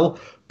as well.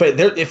 But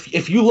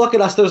if you look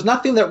at us, there's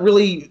nothing that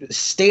really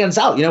stands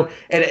out, and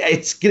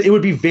it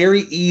would be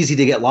very easy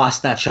to get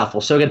lost in that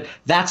shuffle. So again,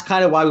 that's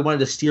kind of why we wanted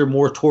to steer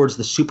more towards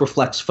the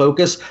Superflex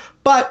focus.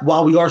 But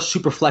while we are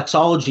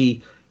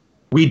Superflexology,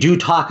 we do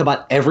talk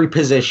about every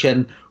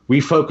position. We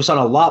focus on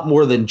a lot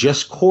more than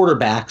just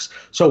quarterbacks.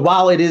 So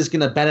while it is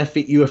going to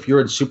benefit you if you're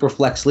in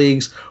Superflex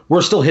leagues,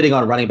 we're still hitting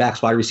on running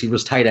backs, wide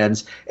receivers, tight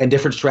ends, and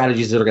different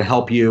strategies that are going to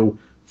help you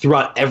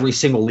throughout every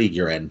single league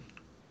you're in.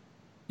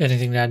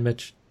 Anything to add,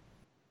 Mitch?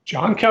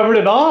 John covered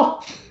it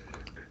all.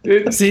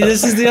 See,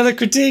 this is the other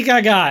critique I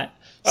got.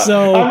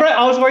 So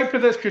I was waiting for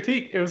this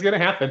critique. It was going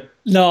to happen.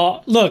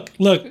 No, look.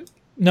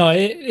 No,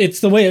 it's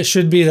the way it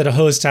should be that a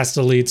host has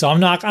to lead. So I'm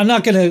not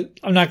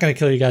gonna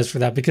kill you guys for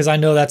that, because I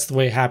know that's the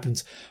way it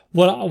happens.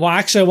 What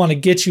actually I want to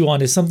get you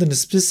on is something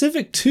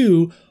specific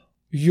to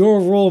your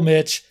role,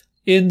 Mitch,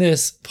 in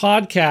this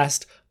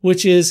podcast,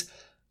 which is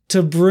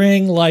to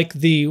bring like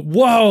the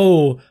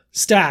whoa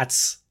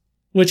stats,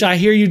 which I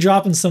hear you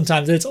dropping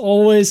sometimes. It's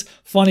always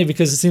funny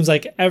because it seems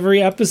like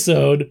every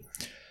episode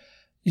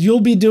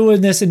you'll be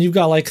doing this and you've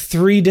got like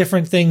 3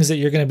 different things that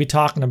you're going to be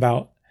talking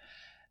about.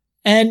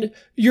 And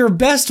your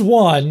best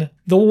one,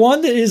 the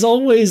one that is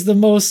always the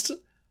most,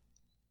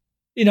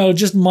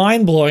 just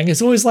mind-blowing,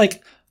 is always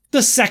like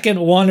the second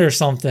one or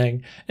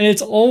something. And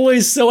it's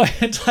always so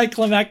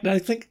anticlimactic. I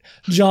think,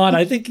 John,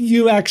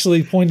 you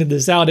actually pointed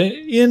this out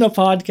in a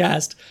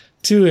podcast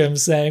to him,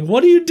 saying,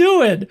 "What are you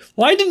doing?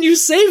 Why didn't you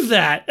save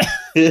that?"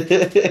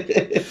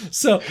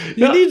 So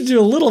you need to do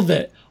a little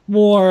bit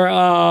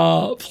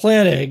more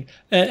planning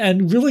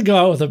and really go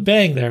out with a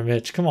bang there,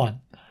 Mitch. Come on.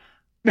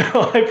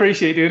 No, I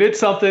appreciate it, dude. It's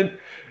something,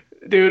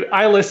 dude.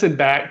 I listen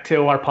back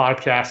to our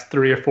podcast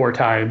 3 or 4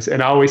 times,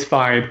 and I always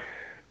find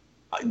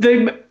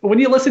when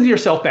you listen to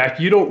yourself back,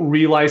 you don't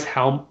realize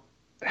how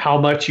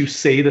much you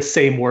say the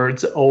same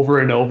words over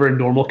and over in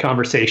normal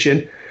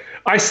conversation.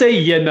 I say,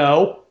 if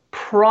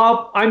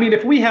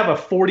we have a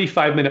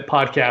 45-minute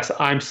podcast,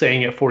 I'm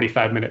saying it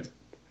 45 minutes.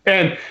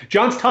 And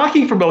John's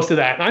talking for most of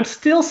that, and I'm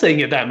still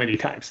saying it that many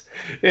times.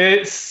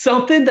 It's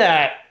something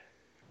that,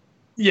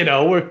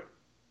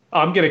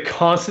 I'm going to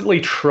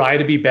constantly try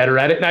to be better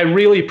at it. And I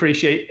really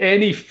appreciate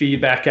any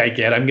feedback I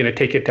get. I'm going to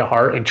take it to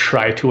heart and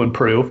try to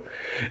improve.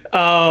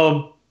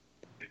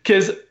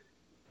 Because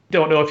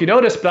don't know if you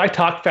noticed, but I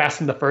talk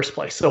fast in the first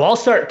place. So I'll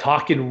start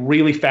talking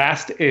really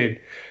fast and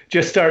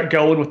just start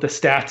going with the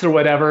stats or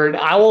whatever. And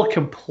I will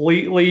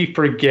completely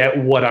forget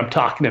what I'm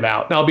talking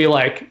about. And I'll be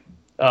like,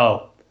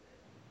 oh,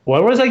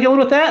 where was I going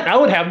with that? And I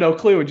would have no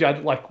clue. And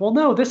Judge like, well,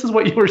 no, this is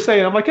what you were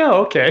saying. I'm like,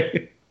 oh,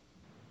 okay.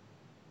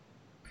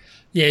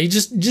 Yeah, you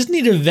just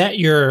need to vet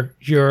your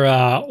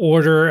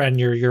order and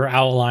your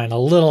outline a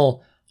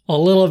little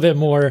bit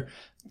more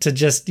to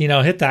just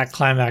hit that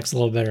climax a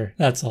little better.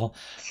 That's all.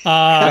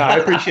 I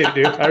appreciate it,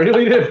 dude. I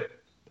really do.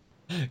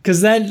 Because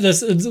then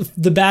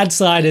the bad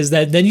side is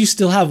that then you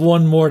still have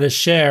one more to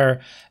share,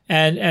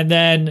 and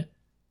then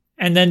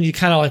you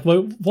kind of like,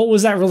 what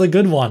was that really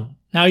good one?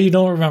 Now you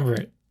don't remember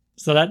it.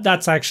 So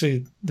that's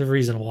actually the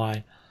reason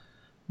why,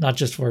 not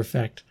just for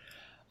effect.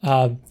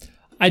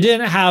 I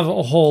didn't have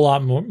a whole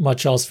lot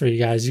much else for you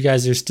guys. You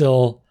guys are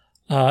still,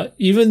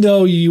 even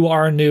though you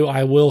are new,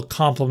 I will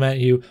compliment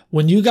you.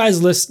 When you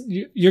guys listen,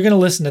 you're going to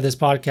listen to this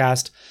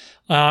podcast.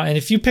 And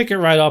if you pick it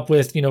right up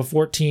with,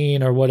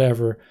 14 or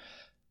whatever,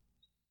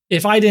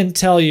 if I didn't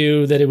tell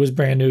you that it was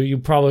brand new, you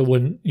probably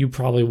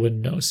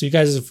wouldn't know. So you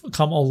guys have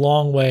come a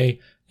long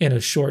way in a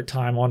short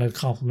time. I want to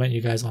compliment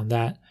you guys on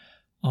that,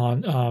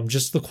 on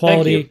just the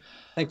quality.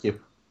 Thank you.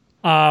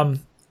 I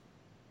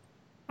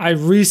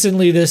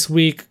recently this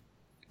week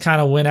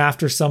kind of went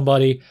after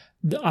somebody.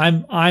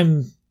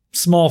 I'm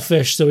small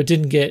fish, so it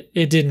didn't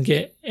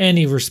get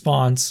any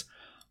response.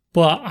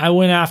 But I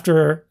went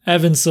after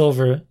Evan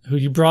Silver, who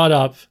you brought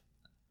up,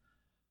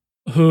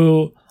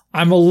 who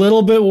I'm a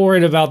little bit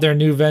worried about their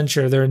new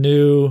venture, their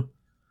new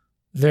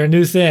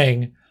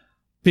thing,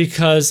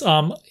 because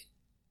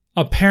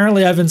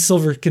apparently Evan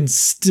Silver can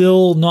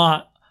still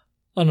not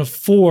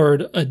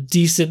afford a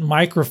decent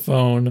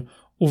microphone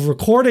or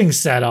recording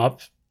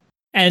setup.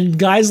 And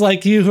guys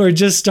like you who are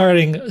just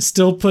starting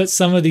still put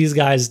some of these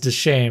guys to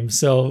shame.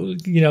 So,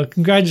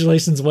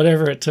 congratulations,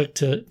 whatever it took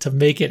to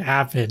make it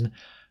happen.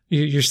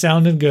 You're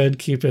sounding good.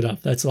 Keep it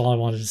up. That's all I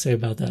wanted to say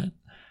about that.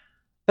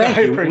 Thank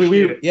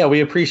you.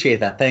 We appreciate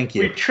that. Thank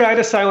you. We try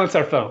to silence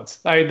our phones.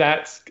 I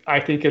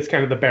think it's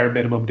kind of the bare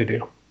minimum to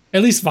do.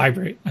 At least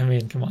vibrate. I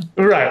mean, come on.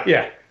 Right.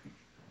 Yeah.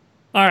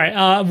 All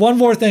right. One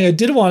more thing I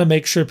did want to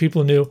make sure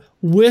people knew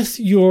with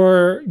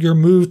your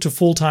move to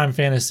full-time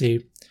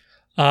fantasy,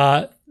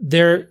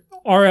 their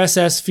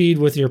RSS feed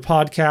with your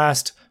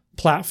podcast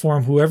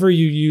platform, whoever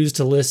you use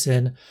to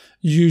listen,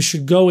 you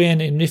should go in,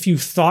 and if you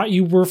thought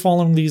you were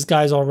following these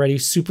guys already,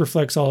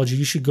 Superflexology,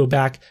 you should go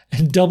back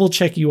and double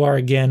check you are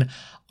again.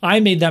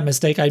 I made that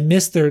mistake. I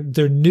missed their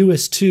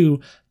newest two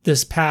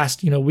this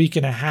past week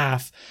and a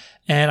half,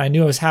 and I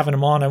knew I was having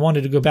them on. I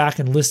wanted to go back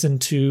and listen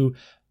to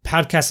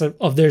podcasts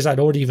of theirs I'd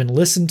already even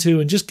listened to,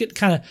 and just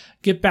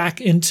get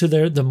back into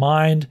the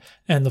mind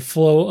and the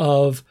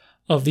flow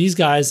of these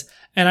guys.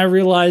 And I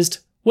realized,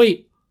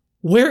 wait,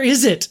 where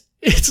is it?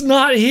 It's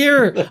not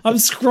here. I'm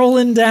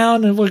scrolling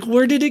down and like,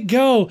 where did it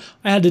go?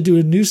 I had to do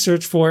a new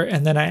search for it,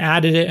 and then I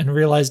added it and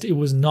realized it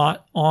was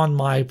not on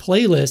my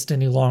playlist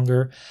any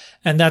longer.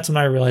 And that's when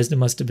I realized it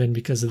must have been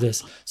because of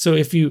this. So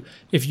if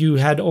you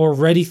had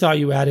already thought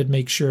you added,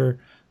 make sure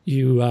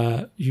you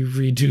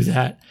redo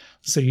that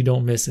so you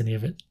don't miss any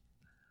of it.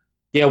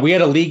 Yeah, we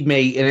had a league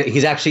mate, and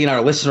he's actually in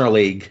our listener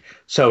league.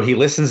 So he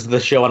listens to the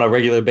show on a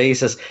regular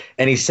basis.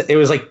 And it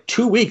was like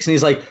 2 weeks, and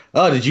he's like,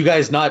 "Oh, did you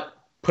guys not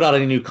put out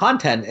any new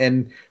content?"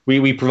 And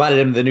we provided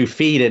him the new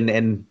feed,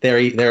 and there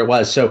it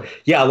was. So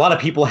yeah, a lot of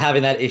people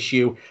having that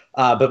issue.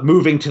 But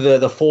moving to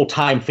the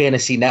full-time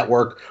fantasy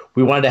network,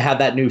 we wanted to have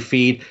that new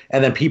feed.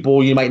 And then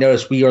people, you might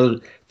notice, we are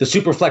the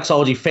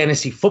Superflexology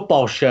Fantasy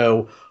Football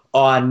Show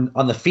on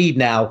the feed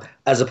now,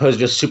 as opposed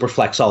to just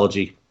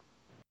Superflexology.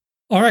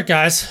 All right,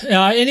 guys.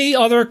 Any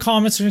other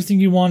comments or anything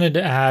you wanted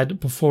to add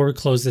before we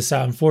close this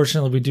out?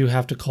 Unfortunately, we do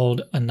have to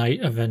call it a night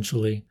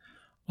eventually.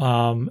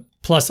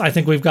 Plus, I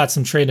think we've got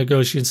some trade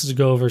negotiations to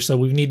go over, so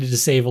we've needed to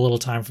save a little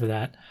time for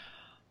that.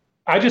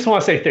 I just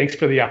want to say thanks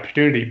for the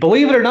opportunity.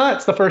 Believe it or not,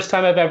 it's the first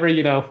time I've ever,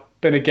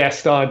 been a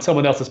guest on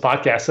someone else's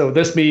podcast. So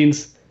this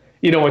means,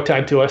 a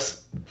ton to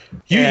us.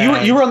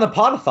 You were on the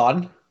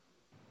Podathon.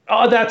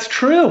 Oh, that's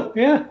true.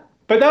 Yeah.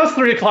 But that was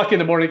 3:00 in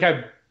the morning.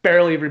 I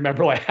barely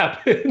remember what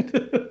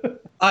happened.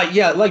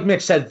 Yeah, like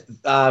Mitch said,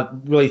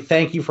 really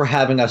thank you for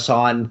having us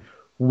on.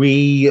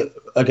 We're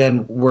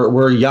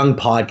a young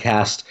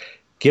podcast.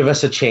 Give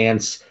us a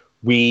chance.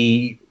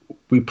 We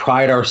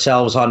pride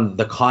ourselves on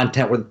the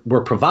content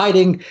we're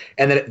providing,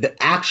 and the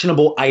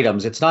actionable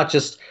items. It's not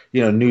just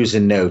news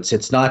and notes.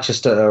 It's not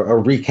just a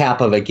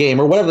recap of a game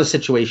or whatever the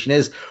situation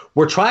is.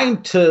 We're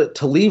trying to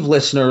leave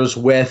listeners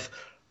with,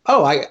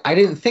 oh, I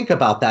didn't think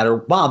about that, or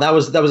wow, that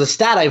was a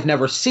stat I've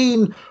never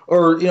seen,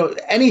 or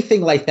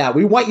anything like that.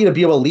 We want you to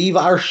be able to leave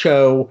our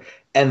show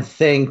and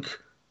think,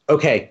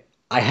 okay,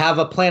 I have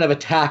a plan of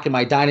attack in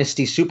my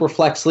Dynasty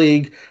Superflex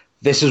League.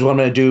 This is what I'm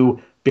going to do.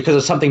 because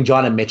of something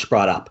John and Mitch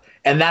brought up.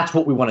 And that's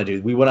what we want to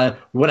do. We want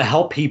to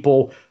help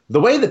people the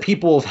way that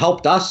people have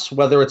helped us,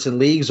 whether it's in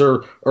leagues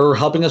or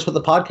helping us with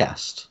the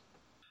podcast.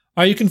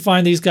 All right, you can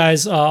find these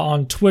guys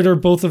on Twitter,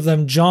 both of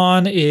them.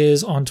 John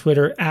is on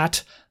Twitter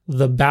at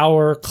The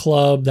Bauer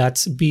Club.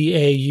 That's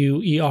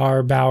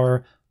Bauer,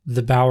 Bauer,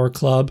 The Bauer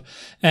Club.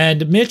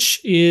 And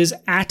Mitch is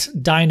at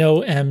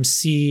Dino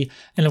MC.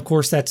 And of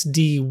course, that's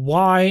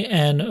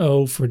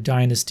DYNO for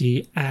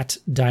Dynasty, at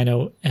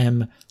Dino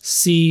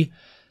MC.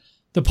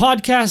 The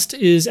podcast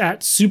is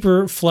at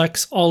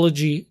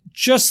Superflexology,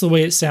 just the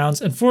way it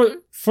sounds. And for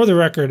the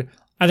record,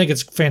 I think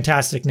it's a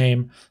fantastic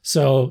name.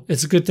 So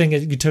it's a good thing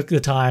that you took the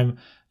time,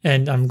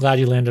 and I'm glad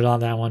you landed on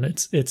that one. It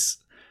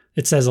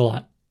says a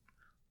lot.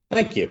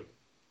 Thank you.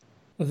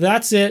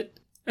 That's it.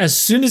 As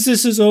soon as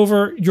this is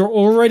over, you're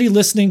already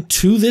listening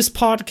to this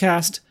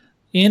podcast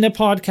in a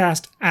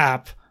podcast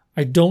app.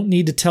 I don't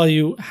need to tell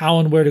you how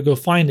and where to go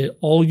find it.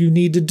 All you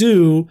need to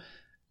do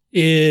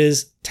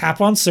is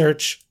tap on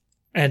search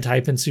and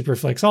type in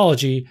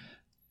Superflexology,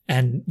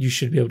 and you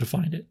should be able to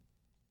find it.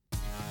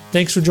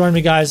 Thanks for joining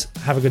me, guys.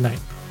 Have a good night.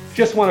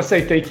 Just want to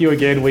say thank you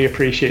again. We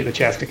appreciate the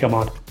chance to come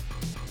on.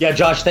 Yeah,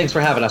 Josh, thanks for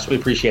having us. We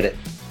appreciate it.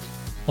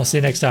 I'll see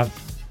you next time.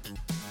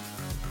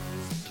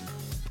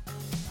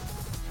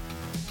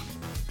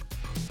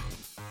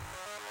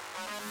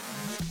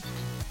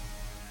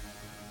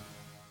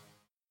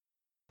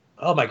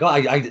 Oh my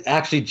God, I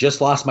actually just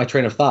lost my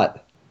train of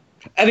thought.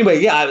 Anyway,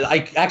 yeah,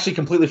 I actually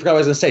completely forgot what I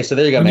was going to say. So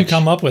there you go, When Mitch. you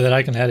come up with it,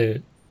 I can edit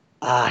it.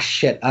 Ah,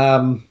 shit.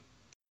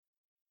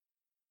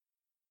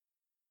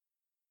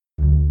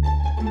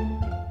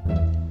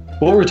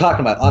 What were we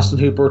talking about? Austin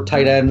Hooper,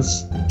 tight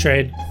ends.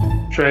 Trade.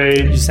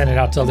 You send it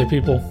out to other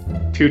people.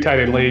 2 tight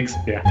end leagues.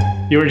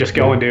 Yeah. You were just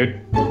going, dude.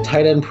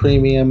 Tight end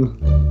premium.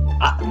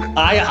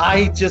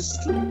 I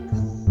just...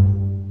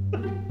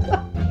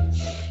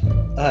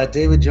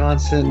 David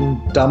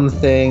Johnson, dumb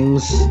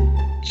things,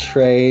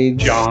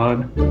 trades.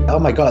 John. Oh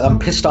my God, I'm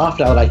pissed off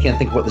now that I can't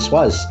think of what this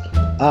was.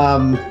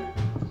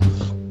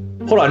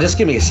 Hold on, just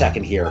give me a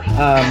second here.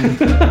 That's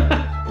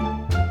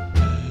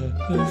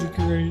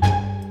great.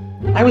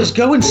 I was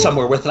going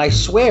somewhere with it, I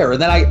swear,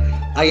 and then I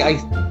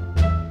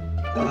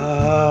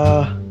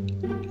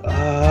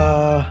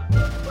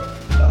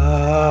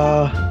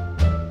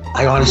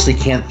honestly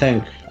can't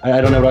think. I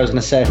don't know what I was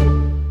going to say.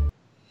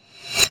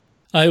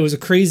 It was a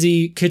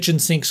crazy kitchen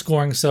sink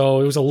scoring,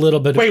 so it was a little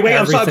bit. Wait,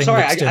 I'm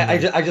sorry. mixed in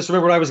there. I just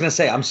remembered what I was going to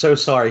say. I'm so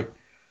sorry.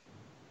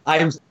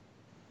 And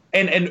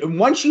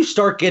once you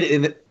start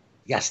getting in,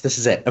 yes, this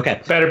is it. Okay,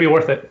 Better be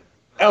worth it.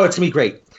 oh, it's gonna be great.